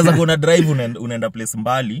kuwa drive unaenda place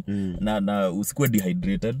mbali na usikue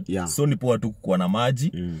dehydrated. So ni poa tu kuwa na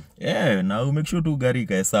maji. Na make sure tu gari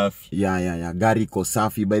ikae safi. Gari iko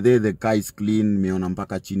safi. By the car is clean. Meona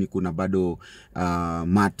mpaka chini kuna bado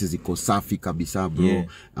mat ziko safi kabisa bro.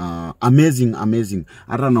 Amazing.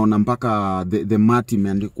 Hata naona mpaka the mat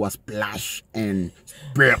imeandikwa splash and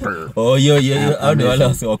sparkle. Ndio wale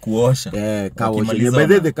wa kuosha.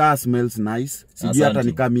 By the car smells nice. Sijui hata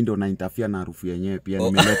nikaa mimi ndo na interfere na harufu yenyewe pia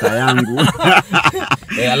nimeleta yangu.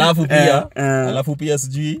 Alafu pia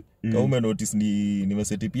sijui kama ume notice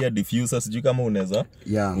nimeseti pia diffuser, sijui kama unaweza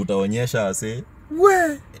utaonyesha ase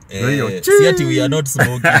see ati we are not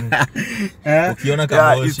smoking. Ukiona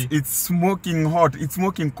kama moshi it's smoking hot, it's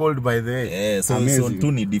smoking cold by the way. So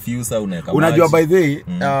tu ni diffuser unaweka maji. Unajua by the way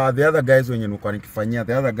the other guys wenye nilikuwa nikifanyia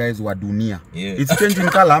the other guys wa dunia it's changing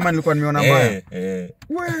color ama nilikuwa nimeona mbaya.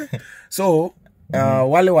 So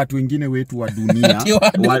wale watu wengine wetu wa dunia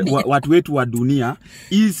watu wetu wa dunia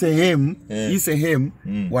hii sehemu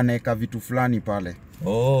wanaeka vitu fulani pale.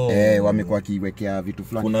 Wamekuwa kiwekea vitu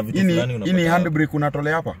fulani. Ini handbrake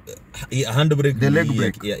unatolea hapa? Handbrake the leg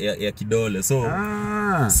brake ya kidole.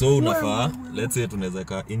 So unafaa let's say tunaweza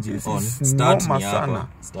ka engine on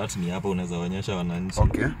start ni hapa unaweza onyesha wananchi.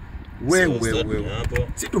 Okay. Wewe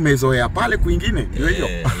si tumezoea pale kwingine hiyo.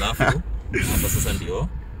 Alafu hapa sasa ndio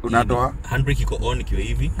unatoa handbrake iko on ikiwa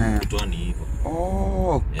hivi, kutoa ni hivyo.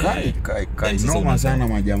 Kai noma sana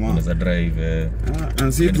majamaa. Unaweza drive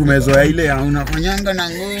si tumezoea ile unafanyanga na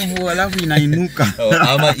nguvu alafu inainuka.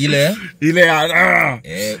 Ama ile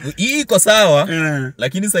hii iko sawa,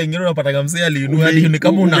 lakini saa nyingine unapata kama msee aliinua hadi ni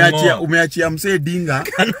kama unangoa. Umeachia msee dinga.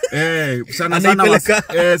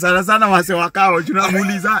 Sana wase wakao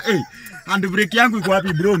tunamuuliza Handbrake yangu iko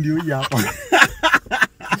wapi bro? Ndio hii hapa.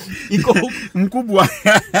 Iko mkubwa.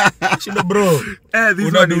 Shindo bro.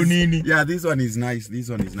 Unadu nini? Yeah, this one is nice.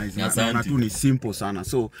 Na tu ni simple sana.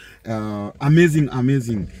 So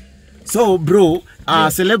amazing. So bro,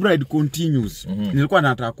 Celebrate continues. Nilikuwa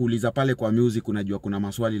nataka kuuliza pale kwa music, unajua kuna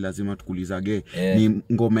maswali lazima tukulizage. Ni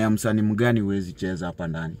ngoma ya msanii mgani huwezi cheza hapa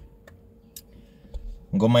ndani?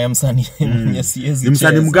 Ngoma ya msanii mwenye siwezi cheza.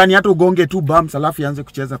 Msanii mgani hata ugonge tu bumps alafu aanze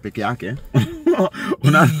kucheza peke yake?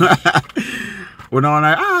 Unaona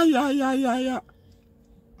ya.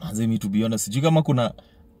 Mazemi to be honest, sijui kama kuna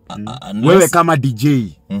wewe kama DJ.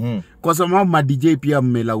 Kwa sababu ma DJ pia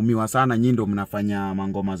mmelaumiwa sana, nyinyi ndio mnafanya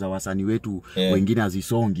mangoma za wasanii wetu wengine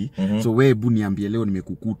azisongi. So wewe hebu niambie leo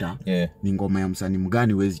nimekukuta ni ngoma ya msanii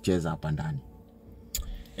mgani huwezi cheza hapa ndani?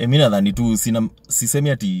 Mimi nadhani tu sisemi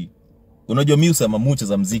ati unajua mimi usema mucha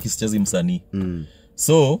za muziki sichezi msanii.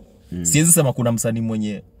 So siwezi sema kuna msanii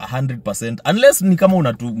mwenye 100% unless ni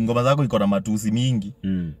kama ngoma zako iko na matusi mingi.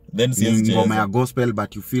 Then siwezi cheza. Ngoma ya gospel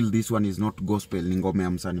but you feel this one is not gospel, ni ngoma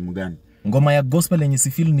ya msanii mgani? Ngoma ya gospel yenye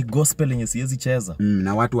si feel ni gospel yenye siwezi cheza.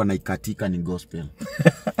 Na watu wanaikatika ni gospel.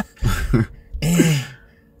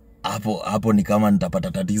 Hapo ni kama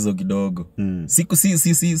nitapata tatizo kidogo.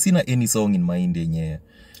 Sina any song in mind yenye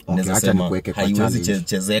okay, acha nikuweke kwa haiwezi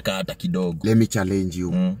chezeka hata kidogo. Let me challenge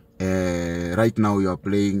you. Right now you are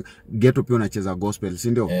playing Ghetto, pia unacheza gospel,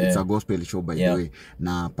 si ndio? It's a gospel show by the way.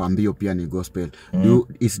 Na Pambio pia ni gospel.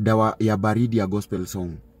 Is Dawa ya Baridi ya gospel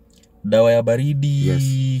song? Dawa ya Baridi.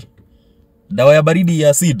 Yes. Dawa ya Baridi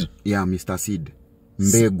ya Seed. Yeah, Mr. Seed.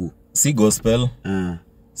 Mbegu. Si gospel.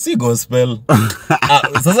 Si gospel.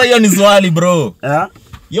 Sasa hiyo ni swali bro.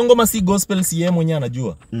 Hiyo ngoma si gospel, si yeye mwenyewe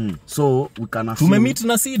anajua. So we can tumemit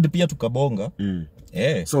na Seed pia tukabonga.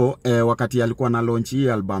 So wakati alikuwa na launch hii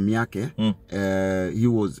album yake, he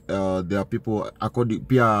was there are people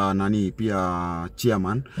pia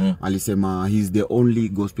chairman alisema he's the only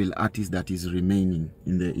gospel artist that is remaining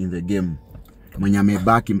in the game. Mwenye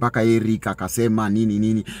amebaki mpaka Eric akasema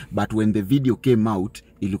nini, but when the video came out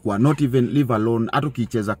ilikuwa not even leave alone, hata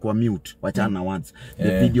ukicheza kwa mute wachana once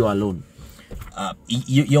the video alone.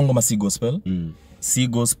 Hiyo ngoma si gospel. Si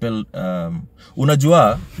gospel.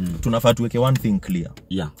 Unajua tunafaa tuweke one thing clear.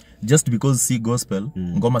 Just because si gospel,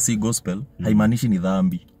 ngoma si gospel, haimaanishi ni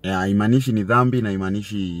dhambi. Haimaanishi ni dhambi na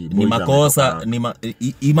haimaanishi ni makosa,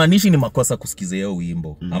 imanishi ni makosa kusikiza hiyo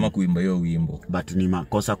wimbo ama kuimba hiyo wimbo. But ni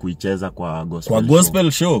makosa kuicheza kwa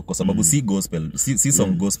gospel show kwa sababu si gospel, si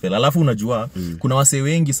song gospel. Alafu unajua kuna wasee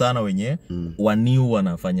wengi sana wenye waniu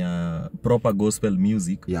wanafanya proper gospel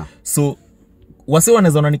music. So wasee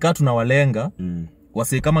wanaweza nikaa tunawalenga.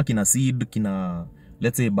 Wasee kama kina Seed, kina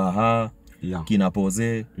let's say Baha, kina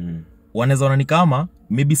Pose, wanaweza ni kama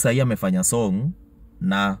maybe sahi amefanya song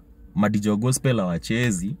na madijo gospel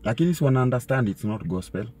hawachezi, lakini si wana understand it's not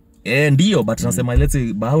gospel. Ndio, but nasema let's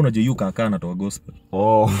say Baha unajua yuka kaka anatoa gospel.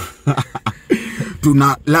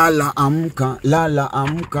 Tuna lala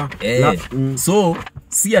amka. So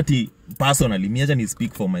si ati personally miacha ni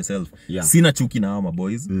speak for myself. Sina chuki na hao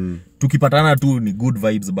boys. Tukipatana tu ni good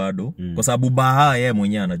vibes bado. Kwa sababu Baha yeye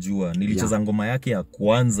mwenyewe anajua nilicheza ngoma yake ya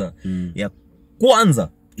kwanza.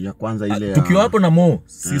 Ya kwanza ile tukiwa hapo na Mo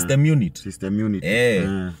System Unit.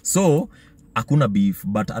 So hakuna beef,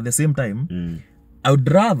 but at the same time I would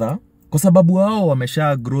rather, kwa sababu wao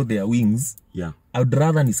wamesha grow their wings, I would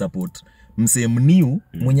rather ni support msem new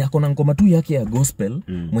mwenye akona ngoma tu yake ya gospel,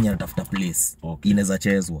 mwenye anatafuta place inaweza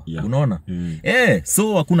chezwa. Unaona?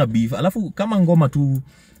 So hakuna beef. Alafu kama ngoma tu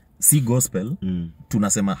si gospel,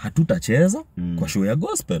 tunasema hatutacheza kwa show ya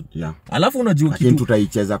gospel. Alafu unajua kitu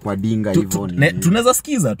tutaicheza kwa dinga hivyo ni tunaweza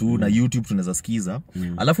sikiza tu na YouTube tunaweza sikiza.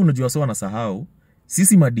 Alafu unajua so wanasahau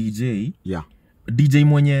sisi ma DJ. DJ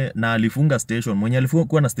mwenye na alifunga station, mwenye alifunga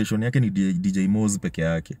kuwa na station yake ni DJ Moz peke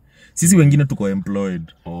yake. Sisi wengine tuko employed.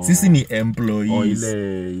 Sisi ni employees.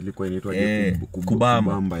 Ile ilikuwa inaitwa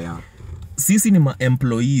Kubamba. Sisi ni ma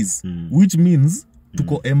employees, which means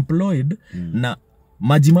tuko employed na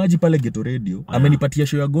Maji pale Ghetto Radio amenipatia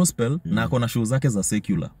show ya gospel na akona show zake za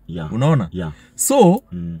secular. Unaona? So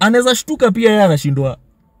anaweza shtuka pia yeye anashindwa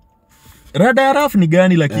rada ya Ruff ni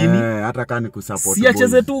gani, lakini hata kani kusupport si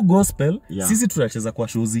acheze tu gospel, sisi tutacheza kwa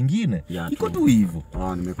show zingine. Iko tu hivyo.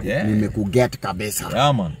 Nimekuget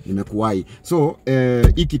kabisa. Nimekuwai. So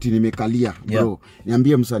ikiti nimekalia bro.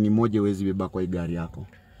 Niambie msanii mmoja huwezi beba kwa gari yako.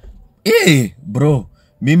 Bro,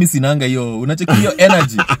 mimi sinanga hiyo. Unacheki hiyo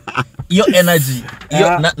energy. Hiyo energy.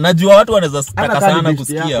 Najua watu wanaweza taka sana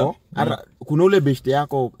kusikia. Kuna ule best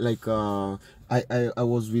yako like I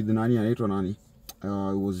was with nani anaitwa nani?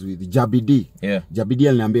 I was with Jabidi. Jabidi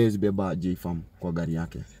aliniambia hizi beba J-Farm kwa gari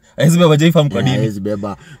yake. Haizi beba J-Farm kwa nini? Haizi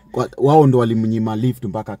beba. Wao ndo walimnyima lift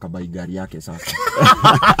mpaka akabai gari yake sasa.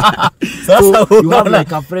 Sasa you have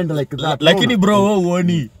like a friend like that. Lakini bro wewe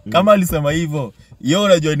uoni kama alisema hivyo, yeye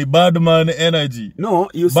unajua ni bad man energy. No,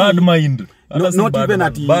 you see. Bad mind. Not even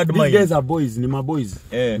at these guys are boys, ni maboys.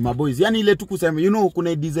 Ni maboys. Yani ile tu kusema, you know,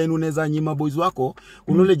 kuna design unaweza nyima boys wako,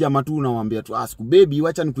 unaole jamaa tu unamwambia tu ask baby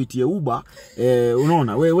wacha nikuitie Uber.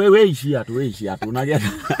 Unaona, we ishia tu, unaget.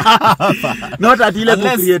 Not at ile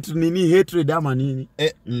to create nini hatred ama nini.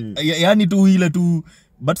 Yani tu ile tu,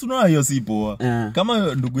 but tunaona hiyo si poa.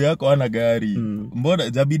 Kama ndugu yako ana gari, mbona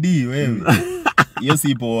jabidi wewe? Hiyo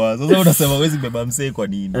si poa. Sasa unasema wezi beba msee kwa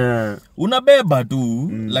nini? Unabeba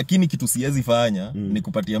tu, lakini kitu siwezi fanya ni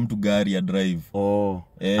kupatia mtu gari ya drive.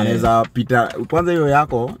 Anaweza pita kwanza hiyo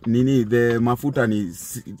yako nini, the mafuta ni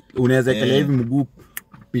unaweza kelea hivi mguu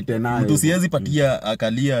pite nayo. Mtu siwezi patia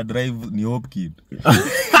akalia drive ni Hope Kid.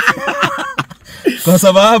 Kwa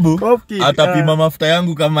sababu atapima mafuta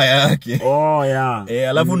yangu kama yake.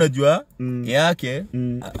 Alafu unajua yake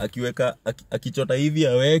akiweka akichota hivi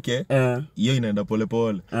aweke, hiyo inaenda pole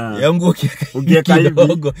pole. Yangu ukiweka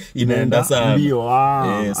kidogo inaenda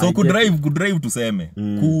sana. So kudrive tuseme.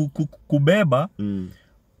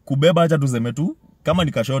 Kubeba acha tuseme tu kama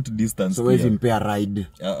ni ka short distance. So wezi mpea ride.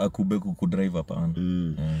 Kudrive hapana.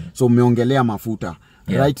 So umeongelea mafuta.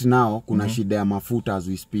 Right now kuna shida ya mafuta as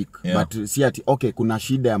we speak. But si ati okay, kuna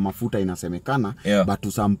shida ya mafuta inasemekana, but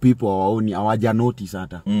to some people hawaja notice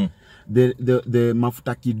hata. The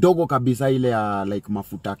mafuta kidogo kabisa ile ya like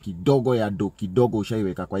mafuta kidogo ya do kidogo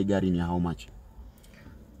ushaiweka kwa gari ni how much?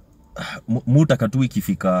 Mutaka tu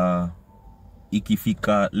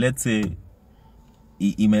ikifika let's say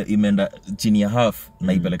imeenda chini ya half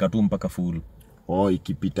na ipeleka tu mpaka full.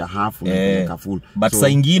 Ikipita half unapeleka full. But saa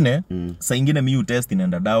ingine mi test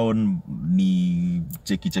inaenda down ni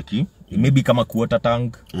cheki. Maybe kama quarter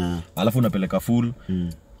tank. Alafu unapeleka full.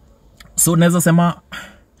 So naweza sema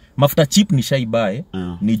mafuta cheap ni shaibae,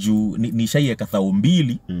 ni shaiweka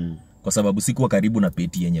 2,000 kwa sababu sikuwa karibu na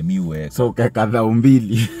peti yenye mi uweka. So kaka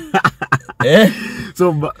 2,000.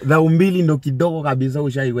 So 2,000 ndo kidogo kabisa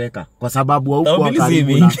ushaiweka kwa sababu haukuwa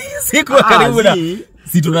karibu. Sikuwa karibu na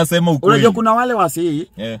si tunasema ukweli. Unajua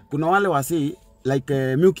kuna wale wasii like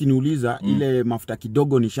mimi ukiniuliza ile mafuta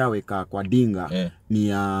kidogo nishaweka kwa dinga ni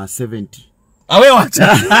ya 70. Awe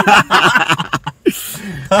wacha.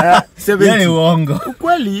 70. Yani uongo.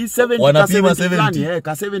 Ukweli 70 wanapima 70.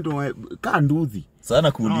 Ka 70 ka nduthi.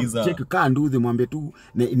 Sana kuuliza. Check ka nduthi mwambie tu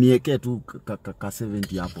niweke tu ka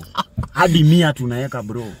 70 hapo. Hadi 100 tunaweka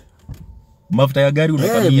bro. Mafuta ya gari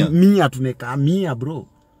unaweka 100. 100 tunaweka 100 bro.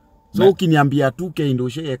 So ukiniambia 2K ndio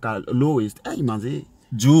ushaweka lowest, manze.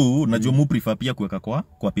 Juu najua mu prefer pia kuweka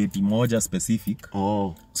kwa peti moja specific.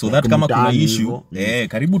 So that kama kuna issue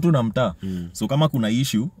karibu tu na mtaa. So kama kuna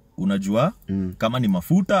issue unajua kama ni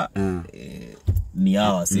mafuta ni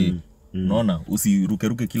hawa unaona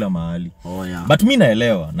usiruke kila mahali. But mi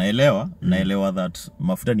naelewa that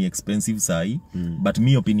mafuta ni expensive sahi. But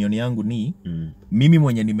mi opinion yangu ni mimi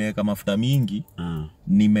mwenye nimeweka mafuta mingi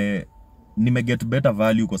nime get better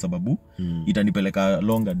value kwa sababu itanipeleka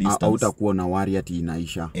longer distance. Hautakuwa na worry ati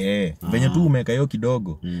inaisha. Venye tu umeweka hiyo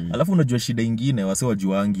kidogo. Alafu unajua shida ingine wase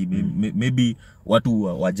wajuangi, maybe watu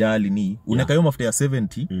wajali ni unaweka hiyo mafuta ya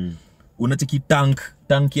 70, unacheki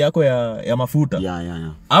tank yako ya mafuta.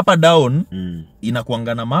 Up down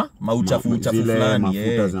inakuangana mauchafu fulani.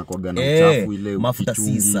 Mafuta zinakuwa na uchafu ile mafuta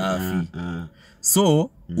si safi. So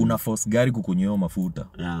una force gari kukunywa mafuta.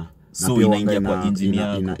 So inaingia kwa engine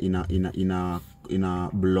yako. ina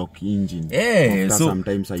block engine. So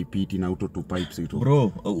sometimes I pit in auto to pipes ito.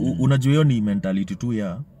 Bro, unajua hiyo ni mentality tu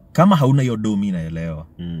ya kama hauna hiyo do mimi naelewa.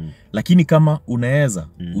 Lakini kama unaweza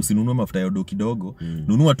usinunue mafuta ya do kidogo,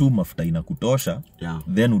 nunua tu mafuta inakutosha,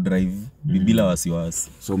 then udrive bila wasiwasi.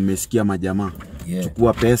 So mmesikia majamaa,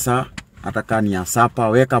 chukua pesa hata kama ni ya sapa,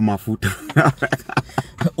 weka mafuta.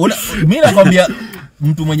 Mimi nakwambia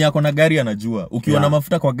mtu mwenye ako na gari anajua ukiwa na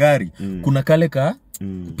mafuta kwa gari kuna kale ka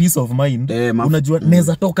peace of mind. Unajua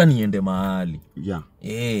naweza toka niende mahali.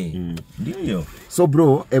 Ndio hiyo. So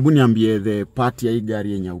bro, hebu niambie the part ya hii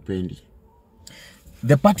gari yenye upendi.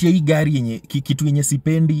 The part ya hii gari yenye kitu yenye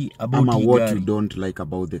sipendi about hii gari. What you don't like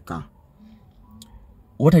about the car?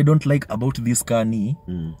 What I don't like about this car ni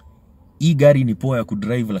hii gari ni poa ya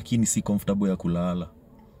kudrive lakini si comfortable ya kulala.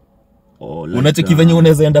 Unacheki venye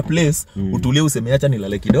unaweza enda place utulie useme acha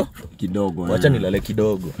nilale kidogo. Acha nilale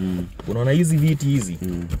kidogo. Unaona hizi viti hizi.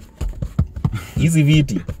 Hizi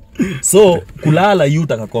viti. So kulala you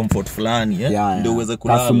taka comfort fulani ndio uweze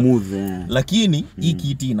kulala. Smooth, Lakini hii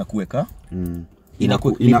kiti inakuweka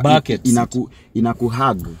ni bucket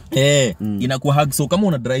inakuhug. Inakuhug. So kama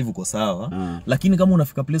una drive uko sawa, lakini kama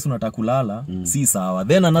unafika place unataka kulala, si sawa.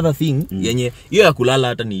 Then another thing yenye hiyo ya kulala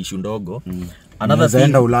hata ni issue ndogo. Another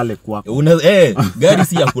thing ulale kwako. Gari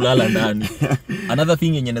si ya kulala ndani. Another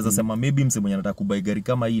thing yenye naweza sema maybe mse mwenye anataka kubai gari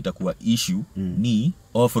kama hii itakuwa issue ni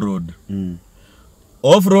off-road.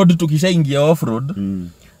 Off-road, tukishaingia off-road,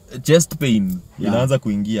 chest pain inaanza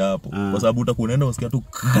kuingia hapo kwa sababu utakuwa usikia tu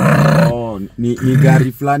ni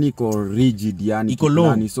gari fulani iko rigid, yani iko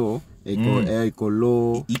low. So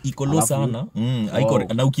iko low sana.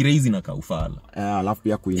 Na ukiraise na kaufala. Alafu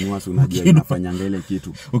pia kuinua si unajua inafanya ngele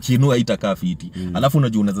kitu. Ukiinua itakaa fiti. Alafu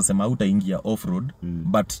unajua unaweza sema utaingia off-road,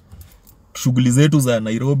 but shughuli zetu za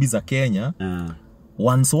Nairobi za Kenya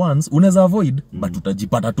once unaweza avoid, but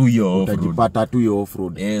utajipata tu hiyo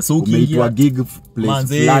off-road. So ukiitwa gig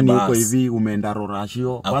place fulani huko hivi, umeenda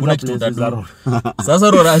Rorashio, kwanza place za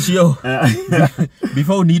sasa Rorashio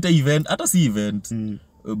before uniita event, hata si event,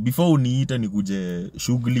 before uniita nikuje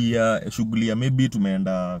shughuli ya maybe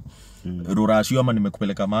tumeenda Rorashio ama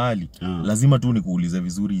nimekupeleka mahali, lazima tu nikuulize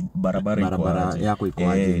vizuri barabara yako iko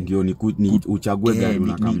aje, ndio ni uchague gari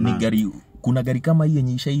unakamna. Ni gari, kuna gari kama hii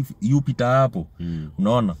yenye yupita hapo,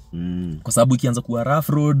 unaona? Kwa sababu ikianza kuwa rough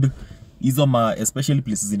road, hizo especially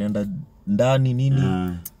places zinaenda ndani nini,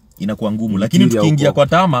 inakuwa ngumu. Lakini tukiingia kwa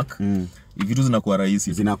tarmac, vitu zinakuwa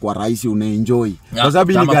rahisi, unaenjoy. Kwa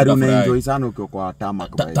sababu ni gari unaenjoy sana ukiwa kwa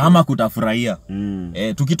tarmac. Tarmac utafurahia.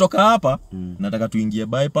 Tukitoka hapa nataka tuingie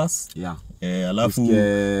bypass.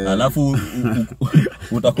 Alafu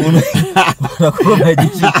utakuwa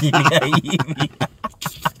umejishikilia hivi.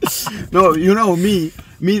 No, you know me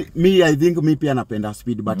I think me pia napenda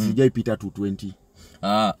speed, but sijaipita 220.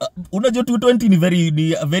 Unajua 220 ni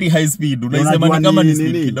very high speed. Unaisema ni kama ni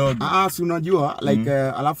speed kidogo. Si unajua like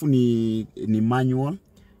alafu ni manual.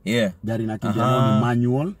 Gari na kijana ni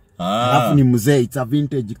manual. Alafu ni mzee, it's a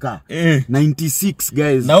vintage car. 96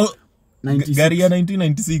 guys. Now gari ya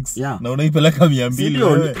 1996 na unaipeleka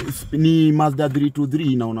 200 ni Mazda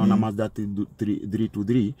 323 na unaona Mazda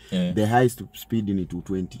 323 the highest speed ni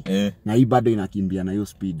 220 na hii bado inakimbia na hiyo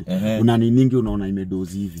speed. Una nini unaona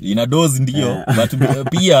imedozi hivi, ina dozi ndio but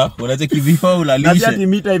pia unacheki vifaa ulalishe na hata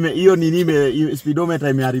mita hiyo nini speedometer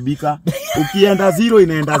imeharibika. Ukienda 0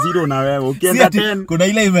 inaenda 0 na wewe, ukienda 10 kuna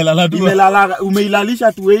ile imelala tu, umeilalisha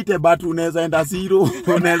 280 but unaweza enda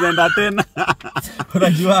 0 unaweza enda 10.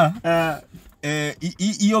 Unajua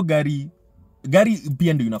hiyo gari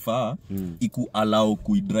pia ndio inafaa iku allow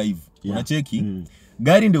kuidrive. Unacheki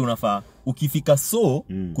gari ndio unafaa ukifika,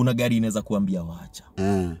 kuna gari inaweza kuambia waacha,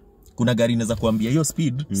 kuna gari inaweza kuambia hiyo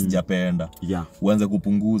speed sijapenda, uanze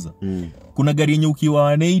kupunguza. Kuna gari yenye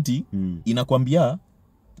ukiwa 180 inakwambia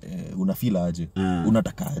unafeel aje,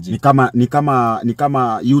 unataka aje. Ni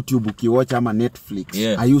kama YouTube ukiwatch ama Netflix,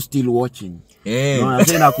 are you still watching? No,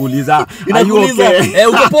 tena kuuliza are you okay?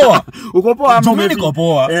 Uko poa ama niko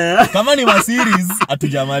poa. Kama ni series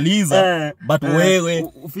hatujamaliza, but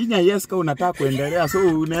wewe ufinya yes kama unataka kuendelea,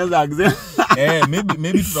 so unaweza access.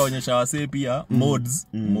 Maybe tutaonyesha wasee pia mods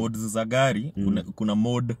za gari. Kuna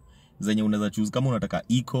mod zenye unaweza choose kama unataka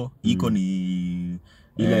eco ni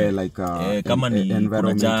ile like kama ni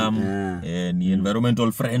kuna jam ni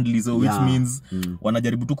environmental friendly, so which means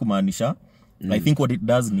wanajaribu tu kumaanisha. I think what it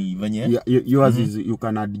does ni venye yours is you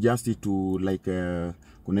can adjust it to like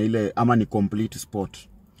kuna ile ama ni complete sport.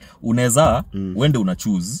 Unaweza wende una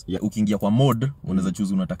choose ukiingia kwa mode, unaweza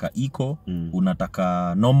choose unataka eco,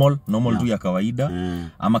 unataka normal tu ya kawaida,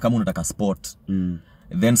 ama kama unataka sport.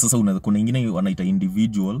 Then sasa kuna nyingine wanaita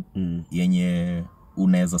individual yenye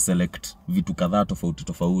unaweza select vitu kadhaa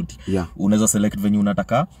tofauti. Unaweza select venye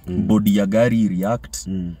unataka body ya gari react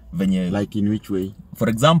venye, like in which way. For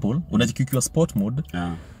example, unajikiwa sport mode,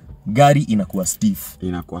 gari inakuwa stiff,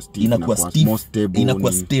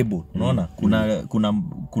 inakuwa stable. Unaona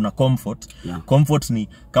kuna comfort. Comfort ni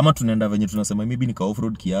kama tunaenda venye tunasema maybe ni ka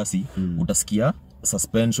off-road kiasi, utasikia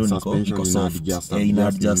suspension iko soft, ina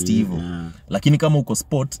adjust hivyo. Lakini kama uko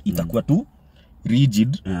sport itakuwa tu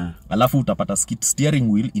rigid. Alafu utapata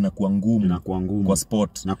steering wheel inakuwa ngumu kwa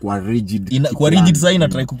sport, na kwa rigid sasa ina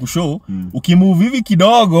try kukushow ukimove hivi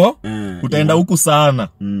kidogo utaenda huku sana.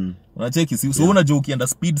 Unacheki so unajua ukienda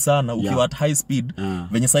speed sana, ukiwa at high speed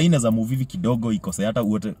venye sasa inaweza move hivi kidogo ikose hata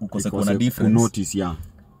ukose kuna difference notice.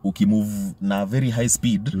 ukimove na very high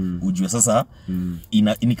speed ujue sasa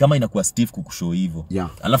ni kama inakuwa stiff kukushow hivyo.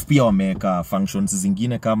 Alafu pia wameka functions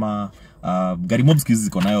zingine kama gari mob skills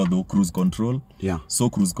ziko nayo though cruise control. So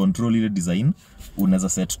cruise control ile design unaweza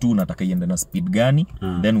set tu unataka iende na speed gani,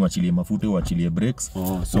 then uachilie mafuta uachilie brakes,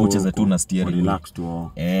 so ucheze tu na steering relax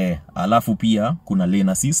tu. Alafu pia kuna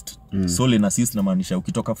lane assist. So lane assist inamaanisha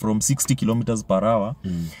ukitoka from 60 km/h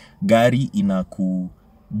gari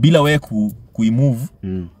bila wewe kuimove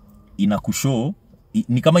inakushow,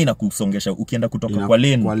 ni kama inakusongesha ukienda kutoka kwa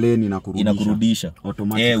lane inakurudisha.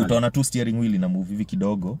 Utaona tu steering wheel ina move hivi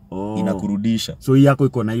kidogo inakurudisha. So hii yako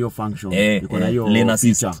iko na hiyo function, iko na hiyo lane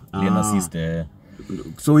assist.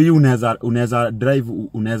 So hii unaweza drive,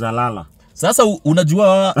 unaweza lala. Sasa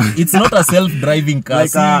unajua it's not a self driving car,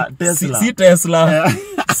 like si Tesla.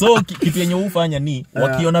 So kitu yenye ufanya ni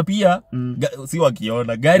wakiona pia si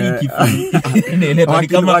wakiona gari ni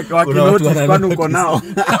kama kwani uko nao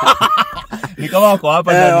ni kama wako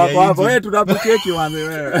hapa ndani wako hapa wewe tunapocheki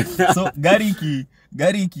wewe. So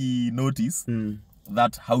gari ki notice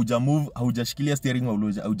that haujashikilia steering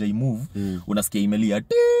wheel, haujai-move, unasikia imelia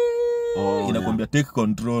inakwambia take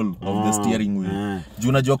control of the steering wheel. Juu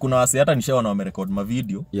unajua kuna wase hata nishaona wamerecord ma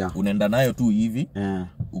video, unaenda nayo tu hivi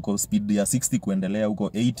uko speed ya 60 kuendelea uko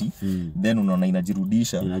 80 then unaona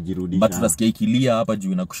inajirudisha. But unasikia ikilia hapa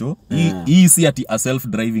juu inakushow hii si ati a self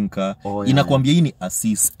driving car, inakwambia hii ni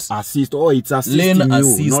assist. It's assisting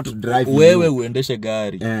you, not driving. Wewe uendeshe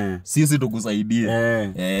gari, sisi tukusaidie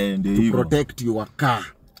ndio hivyo, to protect your car.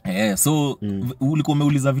 So ulikuwa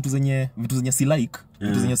umeuliza vitu zenye si like,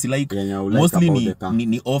 vitu zenye si like mostly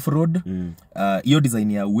ni off road. Hiyo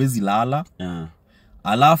design ya uwezi lala.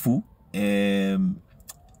 Alafu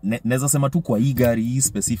naweza sema tu kwa hii gari, hii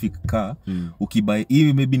specific car ukibuy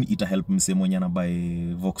hii maybe ita help mse mwenye na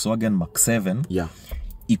buy Volkswagen MK7.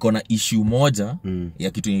 Iko na issue moja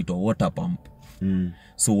ya kitu inaitwa water pump.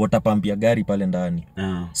 So water pump ya gari pale ndani.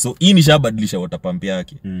 So hii nishabadilisha water pump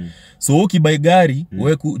yake. So ukibuy gari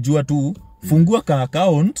wewe kujua tu fungua ka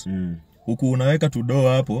account huku unaweka tu do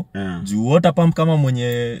hapo juu water pump kama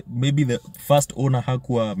mwenye maybe the first owner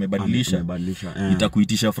hakuwa amebadilisha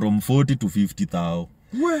itakuitisha from 40 to 50,000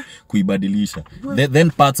 kuibadilisha.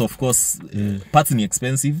 Then parts of course parts ni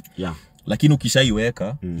expensive. Lakini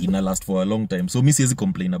ukishaiweka ina last for a long time. So mimi siwezi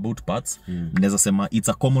complain about parts. Naweza sema it's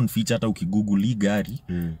a common feature hata ukigoogle gari.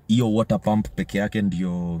 Hiyo water pump peke yake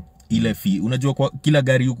ndio ile unajua kwa kila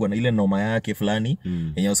gari huko na ile noma yake fulani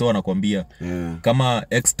yenye wao wanakuambia kama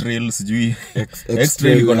X-Trail sijui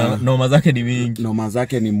X-Trail iko na noma zake ni mingi. Noma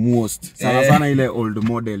zake ni most sana ile old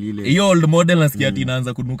model ile. Hiyo old model nasikia ati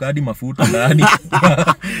inaanza kunuka hadi mafuta ndani.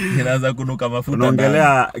 Inaanza kunuka mafuta.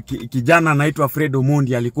 Unaongelea kijana anaitwa Fred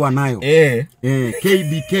Omondi alikuwa nayo.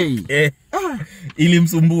 KBK.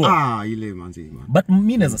 Ilimsumbua. Ile manzi. But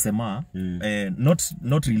mimi naweza sema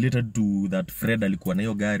not related to that Fred alikuwa na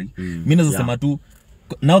hiyo gari. Mimi naweza sema tu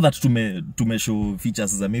now that tumeshow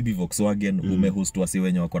features za maybe Volkswagen, umehost wasi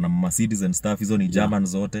wenye wako na Mercedes and stuff, hizo ni German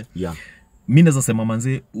zote. Mimi naweza sema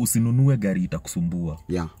manze usinunue gari itakusumbua.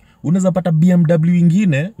 Unaweza pata BMW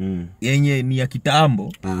ingine yenye ni ya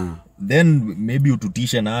kitambo. Then maybe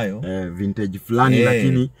ututishe nayo vintage fulani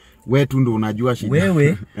lakini wewe tu ndo unajua shida.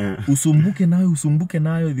 Wewe usumbuke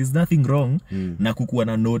nayo there's nothing wrong na kukuwa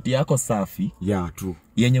na note yako safi. True.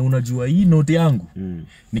 Yenye unajua hii note yangu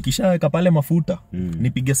nikishaweka pale mafuta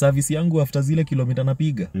nipige service yangu after zile kilomita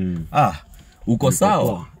napiga. Uko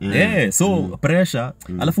sawa. So pressure,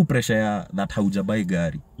 alafu pressure ya that haujabai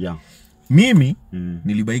gari. Mimi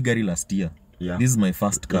nilibai gari last year. This is my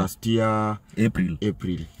first car. Last year April.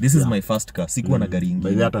 This is my first car. Sikuwa na gari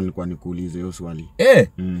ingine. By hata nilikuwa nikuulize hiyo swali.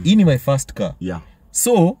 Hii ni my first car.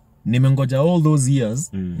 So nimengoja all those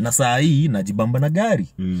years na saa hii najibamba na gari.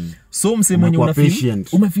 So mse mwenye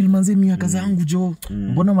umefeel manze miaka zangu jo.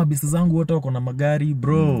 Mbona mabesi zangu wote wako na magari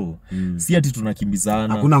bro? Si ati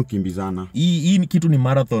tunakimbizana. Hakuna kukimbizana. Hii kitu ni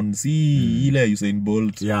marathon, si ile Usain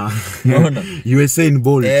Bolt. Unaona? Usain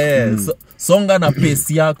Bolt. Songa na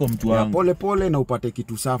pace yako mtu wangu. Pole pole na upate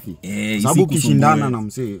kitu safi. Sababu ukishindana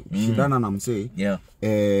na msee,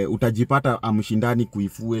 utajipata amshindani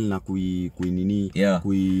kuifuel na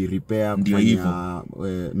kuirepair, kufanya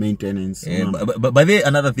maintenance. By the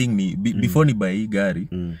another thing ni before ni buy gari,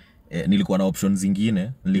 nilikuwa na options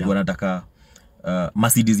zingine. Nilikuwa nataka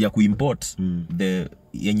Mercedes ya kuimport. The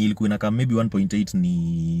yenye ilikuwa inaka maybe 1.8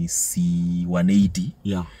 ni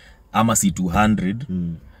C180 ama C200.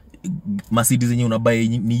 Mercedes yenye unabuy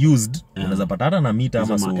ni used, unaweza pata hata na mita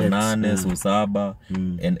ama so 8 so 7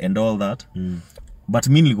 and all that. But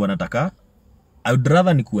mimi nilikuwa nataka I would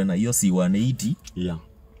rather nikuwe na hiyo C180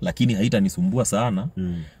 lakini haitanisumbua sana.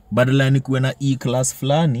 Badala nikuwe na E-class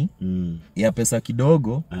fulani ya pesa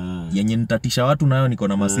kidogo yenye nitatisha watu nayo niko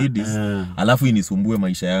na Mercedes alafu inisumbue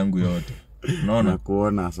maisha yangu yote. Unaona?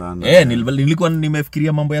 Nakuona sana. Nilikuwa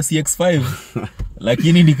nimefikiria mambo ya CX5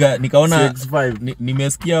 lakini nikaona CX5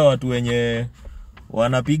 nimesikia watu wenye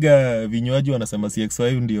wanapiga vinywaji wanasema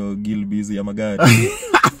CX5 ndio Gilbis ya magari.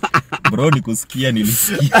 Bro, nikusikia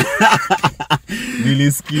nilisikia.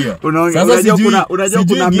 Sasa unajua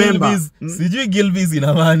kuna member. Sijui Gilbis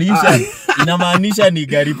inamaanisha ni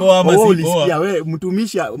gari poa ama si poa. Ulisikia wewe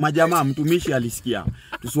mtumishi alisikia.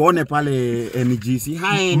 Tusione pale NGC.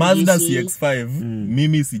 Hi Mazda CX5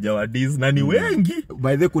 mimi sijawadis na ni wengi.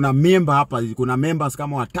 By the way kuna member hapa, kuna members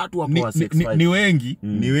kama watatu hapo wa CX5.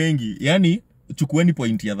 Ni wengi. Yaani chukueni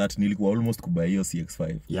point ya that nilikuwa almost kubuy hiyo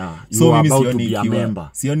CX5. Yeah, so mimi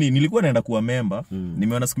sioni nilikuwa naenda kuwa member.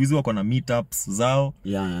 Nimeona siku hizi wako na meetups zao.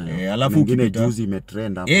 Alafu wengine juzi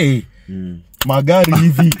imetrend hapo. Magari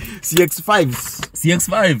hivi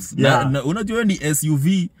CX5s. Na unajua ni SUV.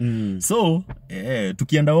 So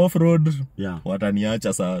tukienda off road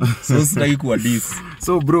wataniacha sana. So sitaki kuwa this.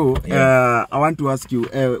 So bro, I want to ask you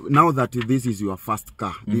now that this is your first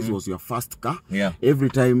car. This was your first car. Every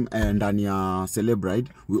time ndani ya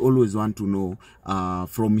Celebrate we always want to know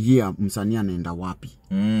from here msanii anaenda wapi?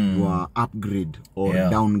 Your upgrade or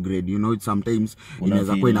downgrade. You know, sometimes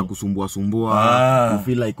inaweza kuwa inakusumbua you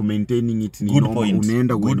feel like maintaining it ni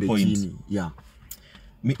unaenda uende chini.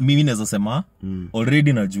 Mimi naweza sema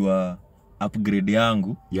already najua upgrade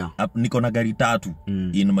yangu. Niko na gari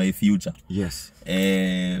 3 in my future.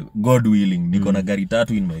 God willing niko na gari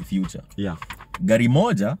 3 in my future. Gari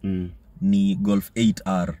moja ni Golf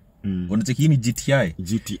 8R. Unacheki ni GTI.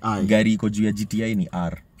 Gari iko juu ya GTI ni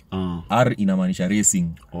R. R inamaanisha racing.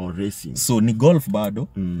 Racing. So ni Golf bado,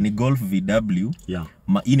 ni Golf VW.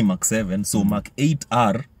 Hii ni Mark 7. So Mark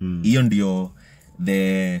 8R hiyo ndio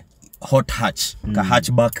the hot hatch. Ka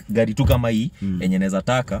hatchback gari tu kama hii yenye naweza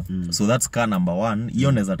taka. So that's car number 1.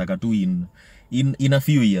 Hiyo naweza taka tu in a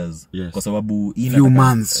few years. Kwa sababu few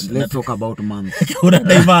months. Let's talk about months.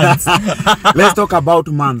 Let's talk about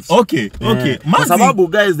months. Okay. Kwa sababu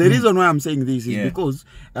guys, the reason why I'm saying this is because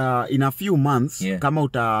in a few months kama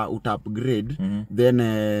uta upgrade then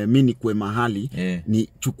mimi nikue mahali ni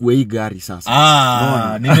chukue hii gari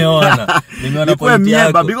sasa. Nimeona point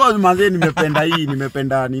yako. Because manze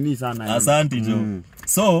nimependa nini sana. Asante jo.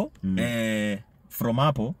 So from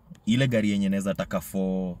hapo ile gari yenye naweza taka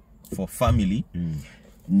for family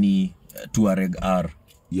ni Touareg R.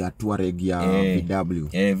 Touareg ya VW.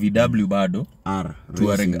 VW bado. R.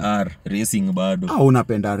 Touareg R racing bado.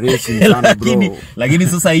 Unapenda racing sana bro. Lakini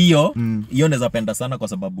sasa hiyo naweza penda sana kwa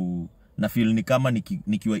sababu na feel ni kama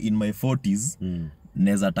nikiwa in my 40s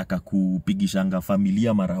naweza taka kupigishanga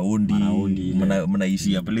familia maraundi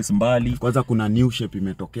mnaishi ya place mbali. Kwanza kuna new shape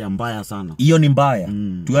imetokea mbaya sana. Hiyo ni mbaya.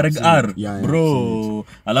 Touareg R bro.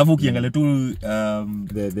 Alafu ukiangalia tu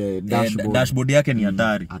the dashboard yake ni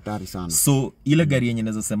hatari sana. So ile gari yenye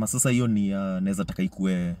naweza sema sasa hiyo ni naweza taka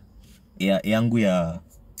ikue yangu ya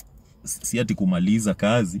si ati kumaliza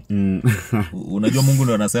kazi. Unajua Mungu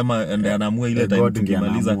ndo anasema ndiye anaamua ile time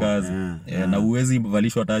tukimaliza kazi. Na uwezi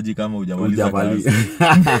valishwa taji kama hujamaliza kazi.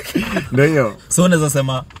 Ndio hiyo. So naweza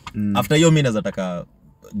sema after hiyo mimi naweza taka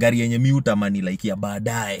gari yenye mimi utamani like ya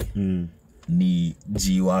baadaye ni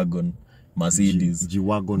G-Wagon Mercedes.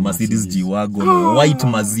 Mercedes G-Wagon white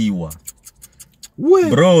maziwa.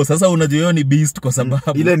 Bro, sasa unajua hiyo ni beast kwa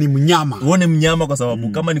sababu ile ni mnyama. Uone mnyama kwa sababu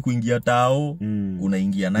kama ni kuingia tao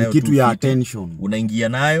unaingia nayo kitu ya attention. Unaingia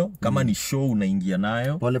nayo kama ni show unaingia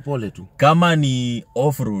nayo pole tu. Kama ni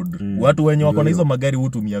off road watu wenye wako na hizo magari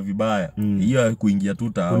hutumia vibaya. Hiyo kuingia tu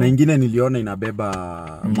tao. Kuna nyingine niliona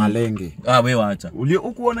inabeba malenge. Wewe acha.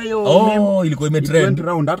 Ukuona hiyo ilikuwa imetrend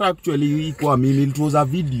round hata actually ilikuwa mimi it was a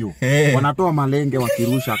video. Wanatoa malenge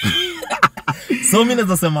wakirusha. So mimi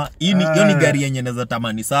naweza sema hiyo ni gari yenye naweza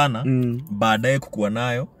tamani sana baadaye kukuwa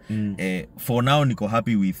nayo. For now niko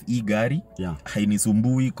happy with hii gari.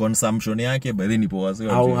 Hainisumbui consumption yake but then ipo wasi.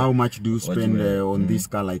 How much do you spend on this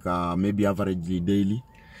car like maybe averagely daily?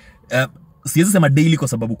 Siwezi sema daily kwa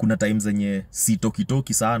sababu kuna times zenye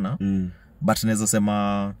sitoki sana. But naweza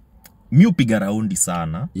sema mimi upiga raundi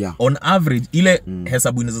sana. On average ile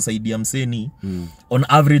hesabu inaweza saidia mseni. On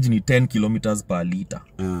average ni 10 kilometers per liter.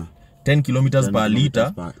 10 kilometers per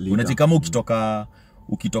liter. Unachiki kama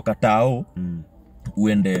ukitoka tao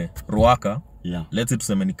uende Ruaka let's say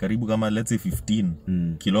tuseme ni karibu kama let's say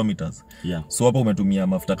 15 kilometers. So hapo umetumia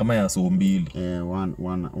mafuta kama ya so mbili.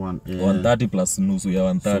 130 plus nusu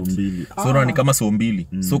ya 130. So ni kama so mbili.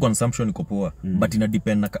 So consumption iko poa. But ina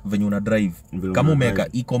depend na venye una drive. Kama umeweka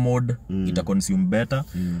eco mode, ita consume better.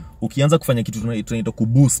 Ukianza kufanya kitu tunaita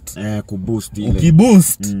kuboost. Kuboost ile.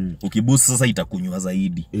 Ukiboost sasa itakunywa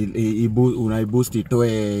zaidi. Unaiboost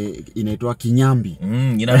itoe inaitwa kinyambi.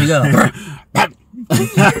 Inapiga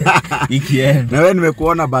na wewe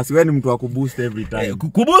nimekuona basi wewe ni mtu wa kuboost every time.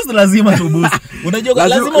 Kuboost lazima tu boost. Unajua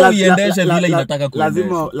lazima uiendeshe vile inataka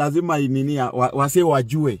kuendesha. Lazima nini wase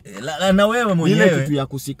wajue. Na wewe mwenyewe ile kitu ya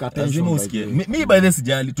kusika attention. Lazima usikie. Mimi by the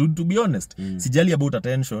sijali to be honest. Sijali about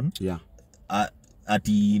attention.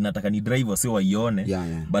 Ati nataka ni drive wase waione.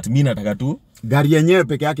 But mimi nataka tu gari yenyewe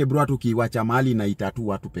peke yake bro, tu kiwacha mahali na itatu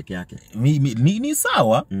watu peke yake. Ni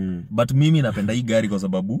sawa, but mimi napenda hii gari kwa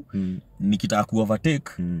sababu nikitaka ku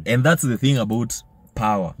overtake and that's the thing about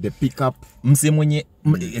power, the pickup. Mse mwenye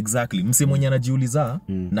exactly, mse mwenye anajiuliza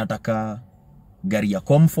nataka gari ya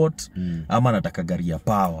comfort ama nataka gari ya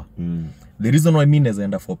power. The reason why mimi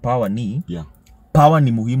naenda for power ni power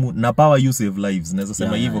ni muhimu, na power you save lives. Naweza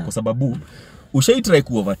sema hivyo kwa sababu ushai try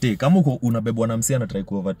ku overtake, kama uko unabebwa na msia na try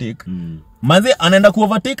ku overtake, manze anaenda ku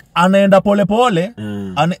overtake, anaenda pole pole,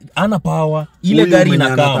 ana power, ile gari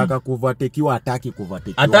inakaa anataka ku overtakewa, hataki ku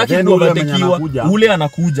overtakewa, hataki ku overtakewa, ule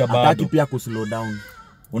anakuja bado, hataki pia ku slow down.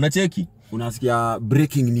 Unacheki unasikia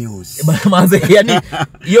breaking news manze, yani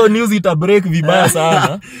hiyo news ita break vibaya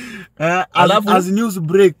sana. Alafu as news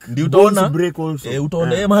break ndio utaona break also.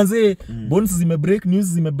 Utaona manze bones zime break, news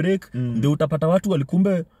zime break, ndio utapata watu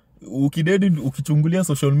walikumbe ukidedi ukichungulia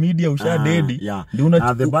social media usha dedi ndio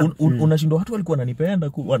unashindwa watu walikuwa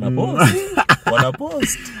wananipenda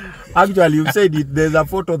wanapost. Actually you said it, there's a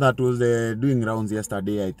photo that was doing rounds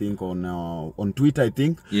yesterday I think on Twitter I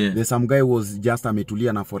think. There's some guy was just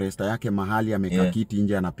ametulia na foresta yake mahali amekaa kiti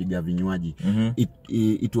nje anapiga vinywaji.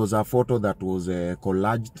 It was a photo that was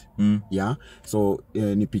collaged. So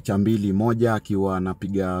ni picha mbili, moja akiwa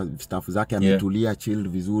anapiga stuff zake ametulia chilled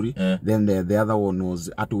vizuri, then the other one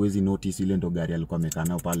was hatuwezi notice ile ndo gari alikuwa amekaa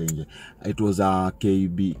nayo pale nje. It was a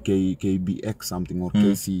KBX something or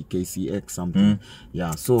KCX something.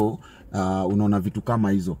 So unaona vitu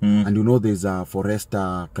kama hizo. And you know there's a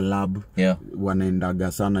Forester club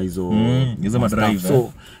wanaendaga sana hizo madrive.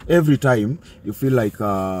 So every time you feel like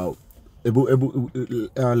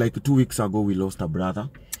like 2 weeks ago we lost a brother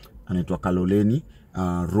anaitwa Kaloleni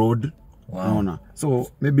road. Unaona, so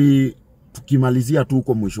maybe tukimalizia tu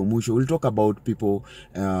uko mwisho we'll talk about people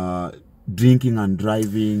drinking and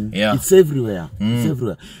driving. It's everywhere. It's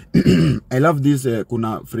everywhere. I love this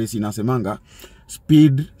kuna phrase inasemanga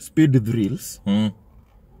speed thrills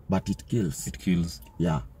but it kills.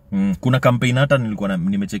 Kuna campaign hata nilikuwa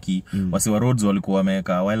nimecheki wasi wa roads walikuwa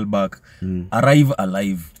wameka a while back, arrive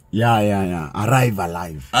alive. Arrive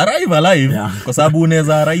alive kwa sababu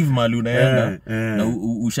unaweza arrive mahali unaenda na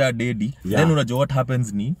usha dedi. Then unajua what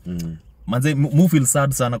happens ni manze mu feel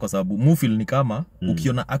sad sana kwa sababu mu feel ni kama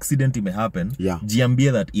ukiona accident imehappen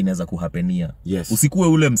jiambie that inaweza kuhapenia. Usikuwe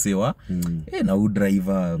ule msewa na u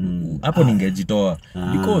driver hapo ningejitoa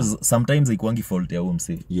because sometimes haikuangi fault ya huyo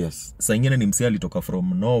mse. Saa nyingine ni mse alitoka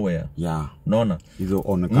from nowhere. Unaona hizo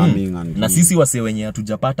oncoming and na sisi wase wenye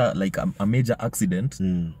hatujapata like a major accident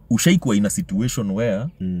ushaikuwa in a situation where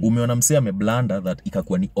umeona mse ameblanda that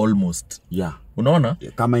ikakuwa ni almost. Unaona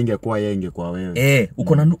kama ingekuwa yeye ingekuwa wewe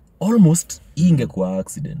uko na almost ingekuwa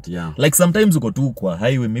accident. Like sometimes uko tu kwa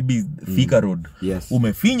highway maybe Thika road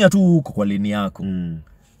umefinya tu uko kwa lane yako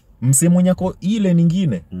mse mwenyako ile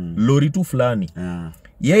nyingine lori tu fulani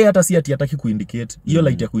yeye hata si ati hataki kuindicate hiyo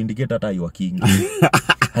light ya kuindicate hata haiwakingi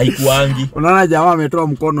haikuangi. Unaona jamaa ametoa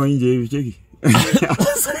mkono nje hivi cheki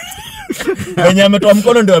venye ametoa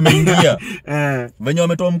mkono ndio ameingia. Venye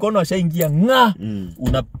ametoa mkono ashaingia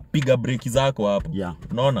unapiga breki zako hapo.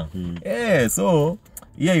 Unaona so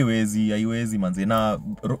haiwezi manze. Na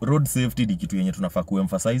road safety ni kitu yenye tunafaa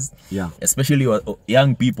kuemphasize, especially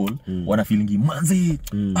young people wana feelingi manze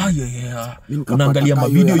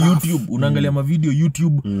unaangalia ma video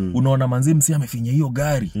YouTube unaona manze msi amefinya hiyo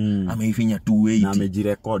gari ameifinya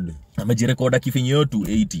 280 na amejirecord akifinya hiyo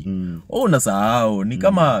 280. Unasahau ni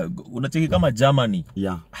kama unacheki kama Germany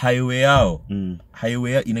highway yao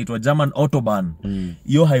highway inaitwa German Autobahn.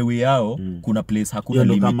 Hiyo highway yao kuna place hakuna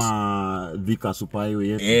limit kama Thika super highway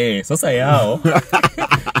yetu. Sasa yao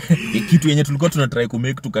kitu yenye tulikuwa tunatry ku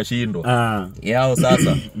make tukashindwa. Yao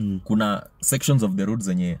sasa kuna sections of the roads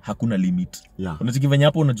zenye hakuna limit. Unachiki venye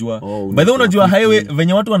hapo unajua by the way unajua highway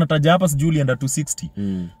venye watu wanataja hapa sijui enda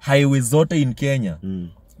 260 highway zote in Kenya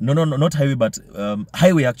No, not highway, but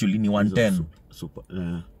highway actually ni 110. Super.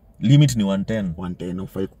 Limit ni 110. 110,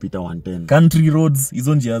 ufai kupita 110. Country roads,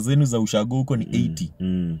 hizo njia zenu za ushago huko ni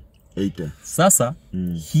 80. 80. Sasa,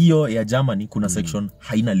 hiyo ya Germany kuna section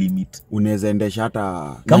haina limit. Unaweza endesha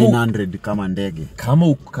hata 900 kama ndege.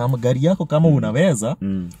 Kama gari yako kama unaweza,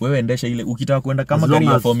 wewe endesha ile. Ukitaka kwenda kama gari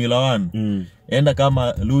ya Formula 1, enda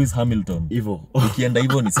kama Lewis Hamilton. Hivyo. Ukienda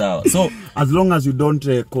hivyo ni sawa. So as long as you don't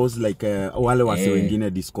cause like wale wase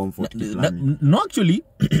wengine discomfort. No, actually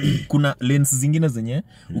kuna lanes zingine zenye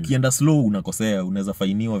ukienda slow unakosea, unaweza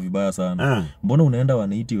fainiwa vibaya sana. Mbona unaenda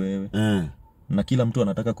 180 wewe? Na kila mtu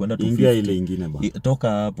anataka kwenda 250. Ingia ile ingine ba.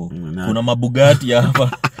 Toka hapo. Kuna mabugati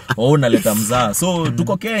hapa. Unaleta mzaa. So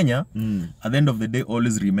tuko Kenya. At the end of the day,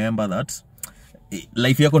 always remember that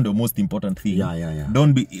life yako ndio most important thing. Yeah.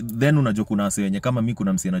 Don't be then unajua kuna wase wenye kama mimi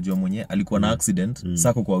kuna msi anajua mwenyewe alikuwa na accident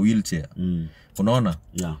sako kwa wheelchair. Unaona?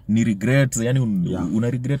 Ni regret, yani una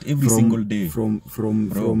regret every single day.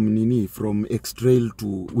 From X-Trail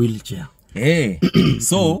to wheelchair.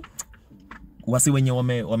 So wasi wenye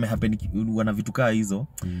wame happen wana vitu kaa hizo,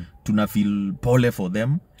 tuna feel pole for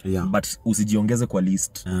them, but usijiongeze kwa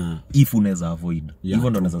list if unaweza avoid. Hivyo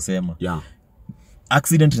ndo naweza sema.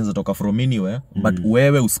 Accident inaweza toka from anywhere, but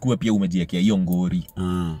wewe usikue pia umejiwekea hiyo ngori.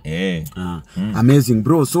 Amazing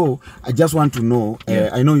bro. So I just want to know,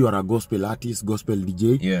 I know you are a gospel artist, gospel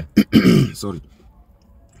DJ. Sorry.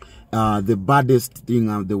 The baddest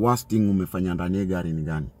thing, the worst thing umefanya ndani ya gari ni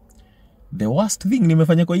gani? The worst thing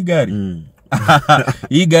nimefanya kwa hii gari?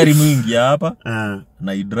 Hii gari mwingi hapa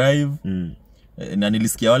na i drive na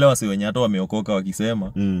nilisikia wale wase wenye hata wameokoka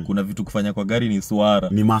wakisema kuna vitu kufanya kwa gari ni swara.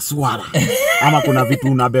 Ni maswara. Ama kuna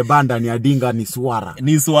vitu unabeba ndani ya dinga ni swara.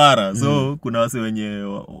 Ni swara. So kuna wase wenye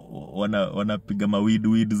wanapiga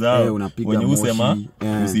weed zao. Wenye usema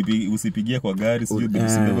usipigie kwa gari,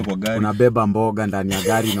 usibebe kwa gari. Unabeba mboga ndani ya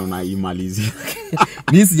gari na unaimalizia.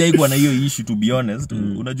 Mimi sijai kuwa na hiyo issue, to be honest.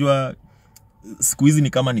 Unajua siku hizi ni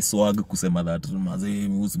kama ni swag kusema that mazee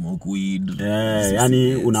smoke weed.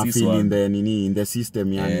 Yani una feel in the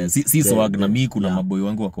system yani. Si swag na mimi kuna maboy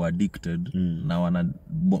wangu wako addicted na wana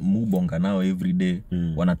mubonga nao every day,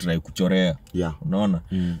 wana try kuchorea. Unaona?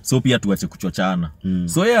 So pia tuache kuchochana.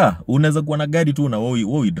 So unaweza kuwa na gari tu na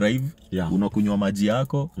wewe drive, unakunywa maji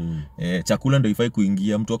yako, chakula ndio ifai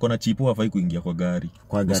kuingia, mtu wako na chipo hafai kuingia kwa gari.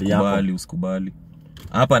 Kwa gari yako usikubali.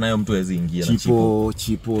 Hapa nayo mtu hawezi ingia na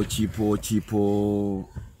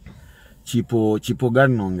chipo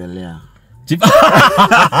gani unaongelea?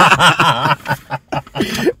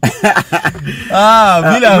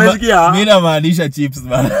 Bila maanisha chips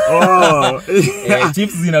bana.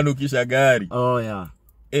 Chips zinanukisha gari.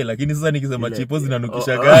 Lakini sasa nikisema chipo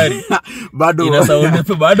zinanukisha gari bado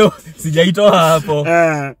inasaoneka bado sijaitoa hapo.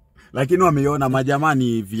 Lakini wameiona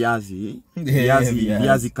majamani viazi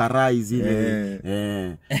karai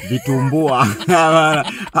zile vitumbua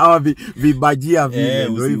hawa vibajia vile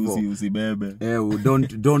ndio hivyo. Usibebe.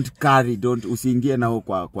 Don't carry, usiingie nao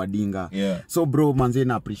kwa dinga. So bro manze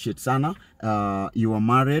na appreciate sana. You are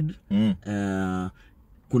married.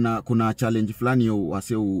 Kuna challenge fulani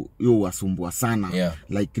yo wasumbua sana.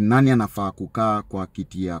 Like nani anafaa kukaa kwa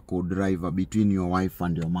kiti ya co-driver between your wife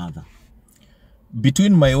and your mother?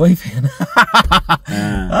 Between my wife and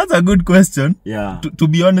that's a good question. To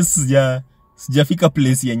be honest, sijafika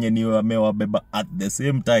place yenye ni wamewabeba at the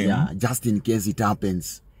same time. Just in case it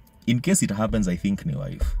happens. In case it happens, I think ni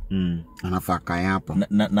wife. Anafaa kaya hapo.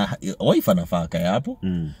 Na wife anafaa kaya hapo.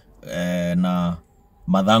 Na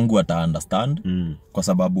madhangu ata understand kwa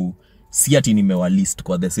sababu si ati nimewa list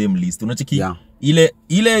kwa the same list. Unacheki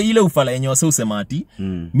ile ufala yenye wase usema ati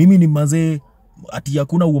mimi ni mazee ati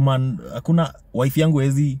hakuna wife yangu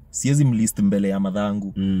siwezi mlist mbele ya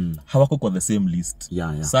madhangu. Hawako kwa the same list.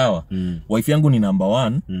 Sawa? Wife yangu ni number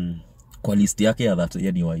 1 kwa list yake ya that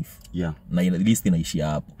yani wife. Na list inaishia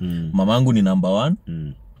hapo. Mamangu ni number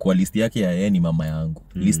 1 kwa list yake ya yeye ni mama yangu.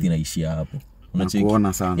 List inaishia hapo. Unacheki?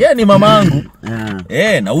 Yeye ni mamangu.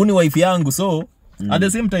 Na uni wife yangu, so at the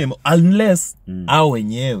same time unless au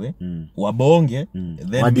wenyewe wabonge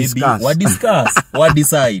then maybe wa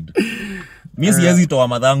discuss mimi siwezi toa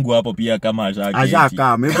madhangu hapo pia kama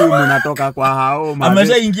ashaka maybe mnatoka kwa hao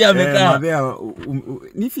ameshaingia amekaa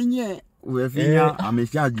nifinye uefinya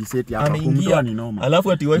ameshajiseti hapa kumtoa ni noma.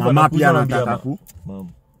 Alafu ati wife anakuja anataka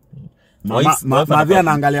Mama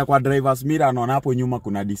anaangalia kwa driver's mirror, anaona hapo nyuma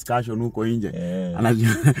kuna discussion huko nje.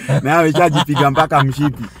 Na ameshajipiga mpaka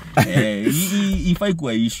mshipi. Ifai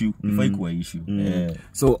kuwa issue.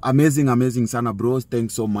 So amazing sana bros.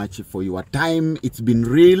 Thanks so much for your time. It's been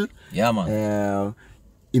real. Man.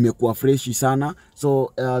 Imekuwa fresh sana.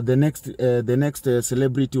 So the next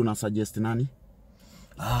celebrity una suggest nani?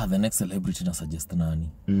 The next celebrity na suggest nani?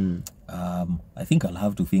 I think I'll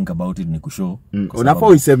have to think about it nikushow. Unafaa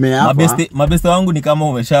useme hapa. Mabeste wangu ni kama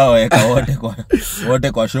umeshaweka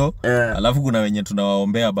wote kwa show. Alafu kuna wenye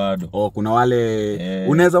tunawaombea bado. Kuna wale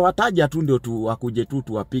unaweza wataja tu ndio tu wakuje tu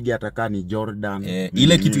tuwapige hata ni Jordan.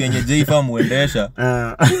 Ile kitu yenye J-Farm muendesha.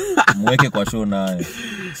 Mweke kwa show naye.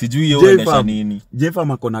 Sijui yeye uendesha nini.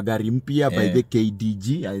 J-Farm akona gari mpya by the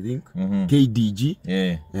KDG, I think. KDG.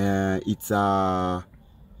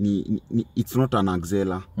 It's not an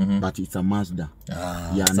Axela, but it's a Mazda.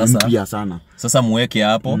 Mpya sana. Sasa muweke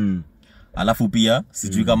hapo. Alafu pia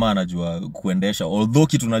sijui kama anajua kuendesha. Although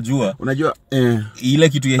kitu najua. Unajua ile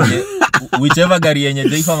kitu yenye whichever gari yenye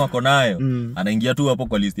J-Farm ako nayo anaingia tu hapo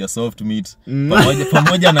kwa list ya soft meat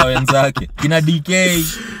pamoja na wenzake. Kina DK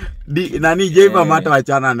nani J-Farm hata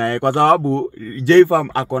wachana naye kwa sababu J-Farm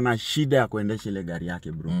akona shida ya kuendesha ile gari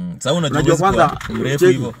yake bro. Sasa unajua kwanza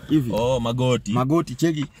mrefu hivyo. Magoti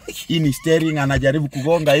cheki. Hii ni steering anajaribu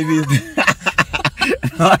kugonga hivi.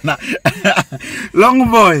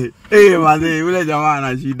 Long boy. Manze yule jamaa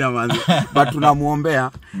ana shida manze. But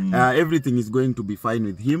tunamuombea everything is going to be fine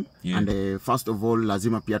with him and first of all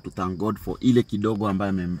lazima pia to thank God for ile kidogo ambaye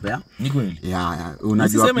amempea. Ni kweli?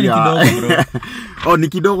 Unajua pia kidogo bro. Ni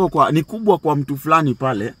kidogo ni kubwa kwa mtu fulani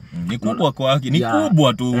pale. Ni kubwa kwake, ni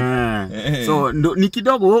kubwa tu. So ni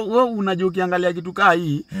kidogo wewe unajua ukiangalia kitu kaa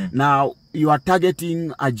hii na you are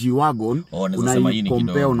targeting a G-Wagon,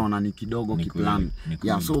 compare unaona ni kidogo kiplan.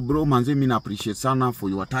 So bro manze mimi na appreciate sana for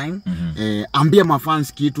your time. Ambia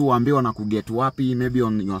mafans kitu, ambia wanakuget wapi, maybe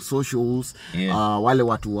on your socials. Wale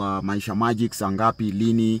watu wa Maisha Magic sangapi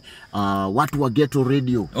lini, watu wa Ghetto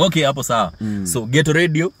Radio. Okay, hapo sawa. So Ghetto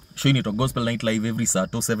Radio show inaitwa Gospel Night Live every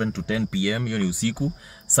Saturday 7 to 10 PM, hiyo ni usiku.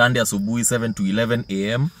 Sunday asubuhi 7 to 11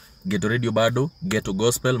 AM. Ghetto Radio bado, Ghetto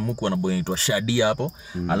Gospel, muku wanaboy inaitwa Shadia hapo.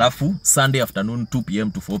 Alafu Sunday afternoon 2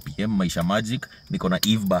 PM to 4 PM Maisha Magic, niko na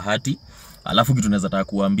Eve Bahati. Alafu kitu naweza taka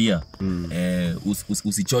kuambia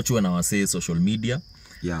usichochwe na wasee social media.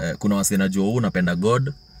 Kuna wasee najua unapenda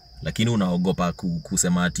God lakini unaogopa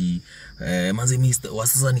kusema ati manzi mister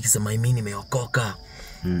sasa nikisema mimi nimeokoka.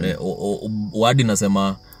 Wadi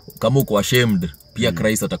nasema kama uko ashamed pia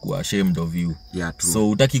Christ atakuwa ashamed of you. So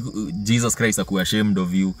utaki Jesus Christ akuwa ashamed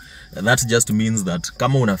of you. That just means that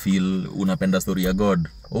kama una feel unapenda story ya God,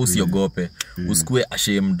 usiogope, usikue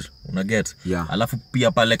ashamed, una get. Alafu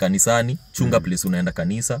pia pale kanisani chunga place unaenda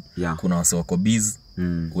kanisa. Kuna wase wako busy.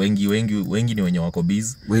 Wengi ni wenye wako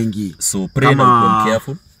busy. So pray and be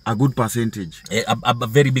careful. A good percentage. A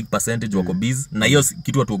very big percentage wako busy. Na hiyo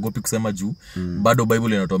kitu watuogopi kusema juu. Bado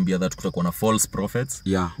Bible inatuambia that kutakuwa na false prophets.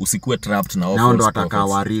 Usikue trapped na false prophets. Na wataka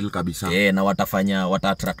wa real kabisa. Na wata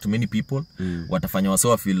attract many people. Watafanya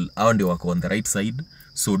wasewa feel hao ndio wako on the right side.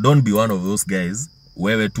 So don't be one of those guys.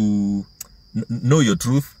 Wewe tu know your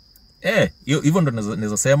truth. Hivyo ndo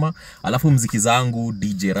naweza sema. Alafu mziki zangu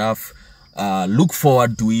DJ Ruff, look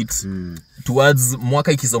forward to it. Towards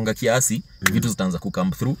mwaka ikisonga kiasi, vitu zitaanza ku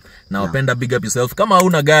come through. Na wapenda big up yourself. Kama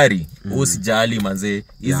huna gari, usijali manze.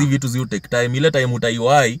 Hizi vitu zi take time. Ile time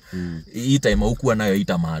utaiwai, hii time hukuwa nayo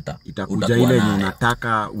itamata. Itakuja ile yenye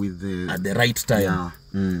unataka with at the right time.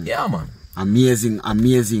 Man.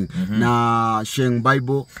 Amazing. Na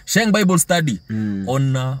Sheng Bible study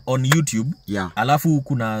on YouTube. Alafu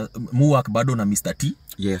kuna Muwak bado na Mr. T.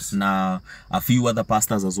 Na a few other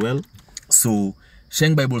pastors as well. So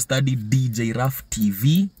Sheng Bible Study DJ Ruff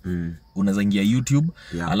TV. Unaweza ingia YouTube.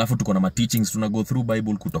 Alafu tuko na ma teachings tuna go through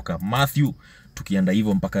Bible kutoka Matthew tukienda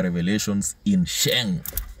hivyo mpaka Revelations in Sheng,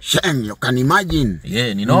 you can imagine.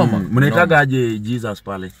 Ni noma. Mnaitaga aje Jesus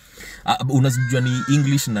pale? Unajua ni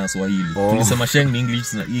English na Swahili. Tulisema Sheng ni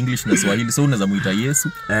English na Swahili. So unaweza muita Yesu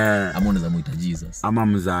ama unaweza muita Jesus ama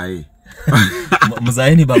mzae.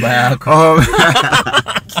 Mzae ni baba yako.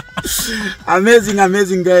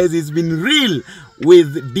 Amazing guys, it's been real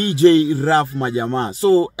with DJ Ruff majama.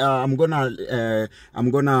 So I'm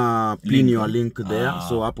gonna pin your link there.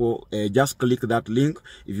 So hapo just click that link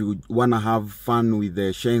if you wanna have fun with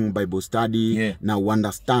the Sheng Bible study. Now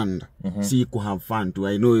understand. See ku have fun too.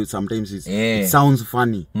 I know sometimes it sounds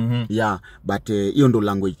funny. But hiyo ndo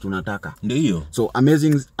language tunataka. Ndio hiyo. So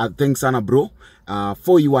amazing, thanks sana bro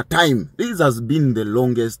for your time. This has been the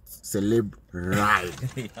longest celeb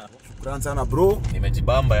ride. Shukran sana bro.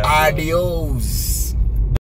 Nimejibamba ya. Adios.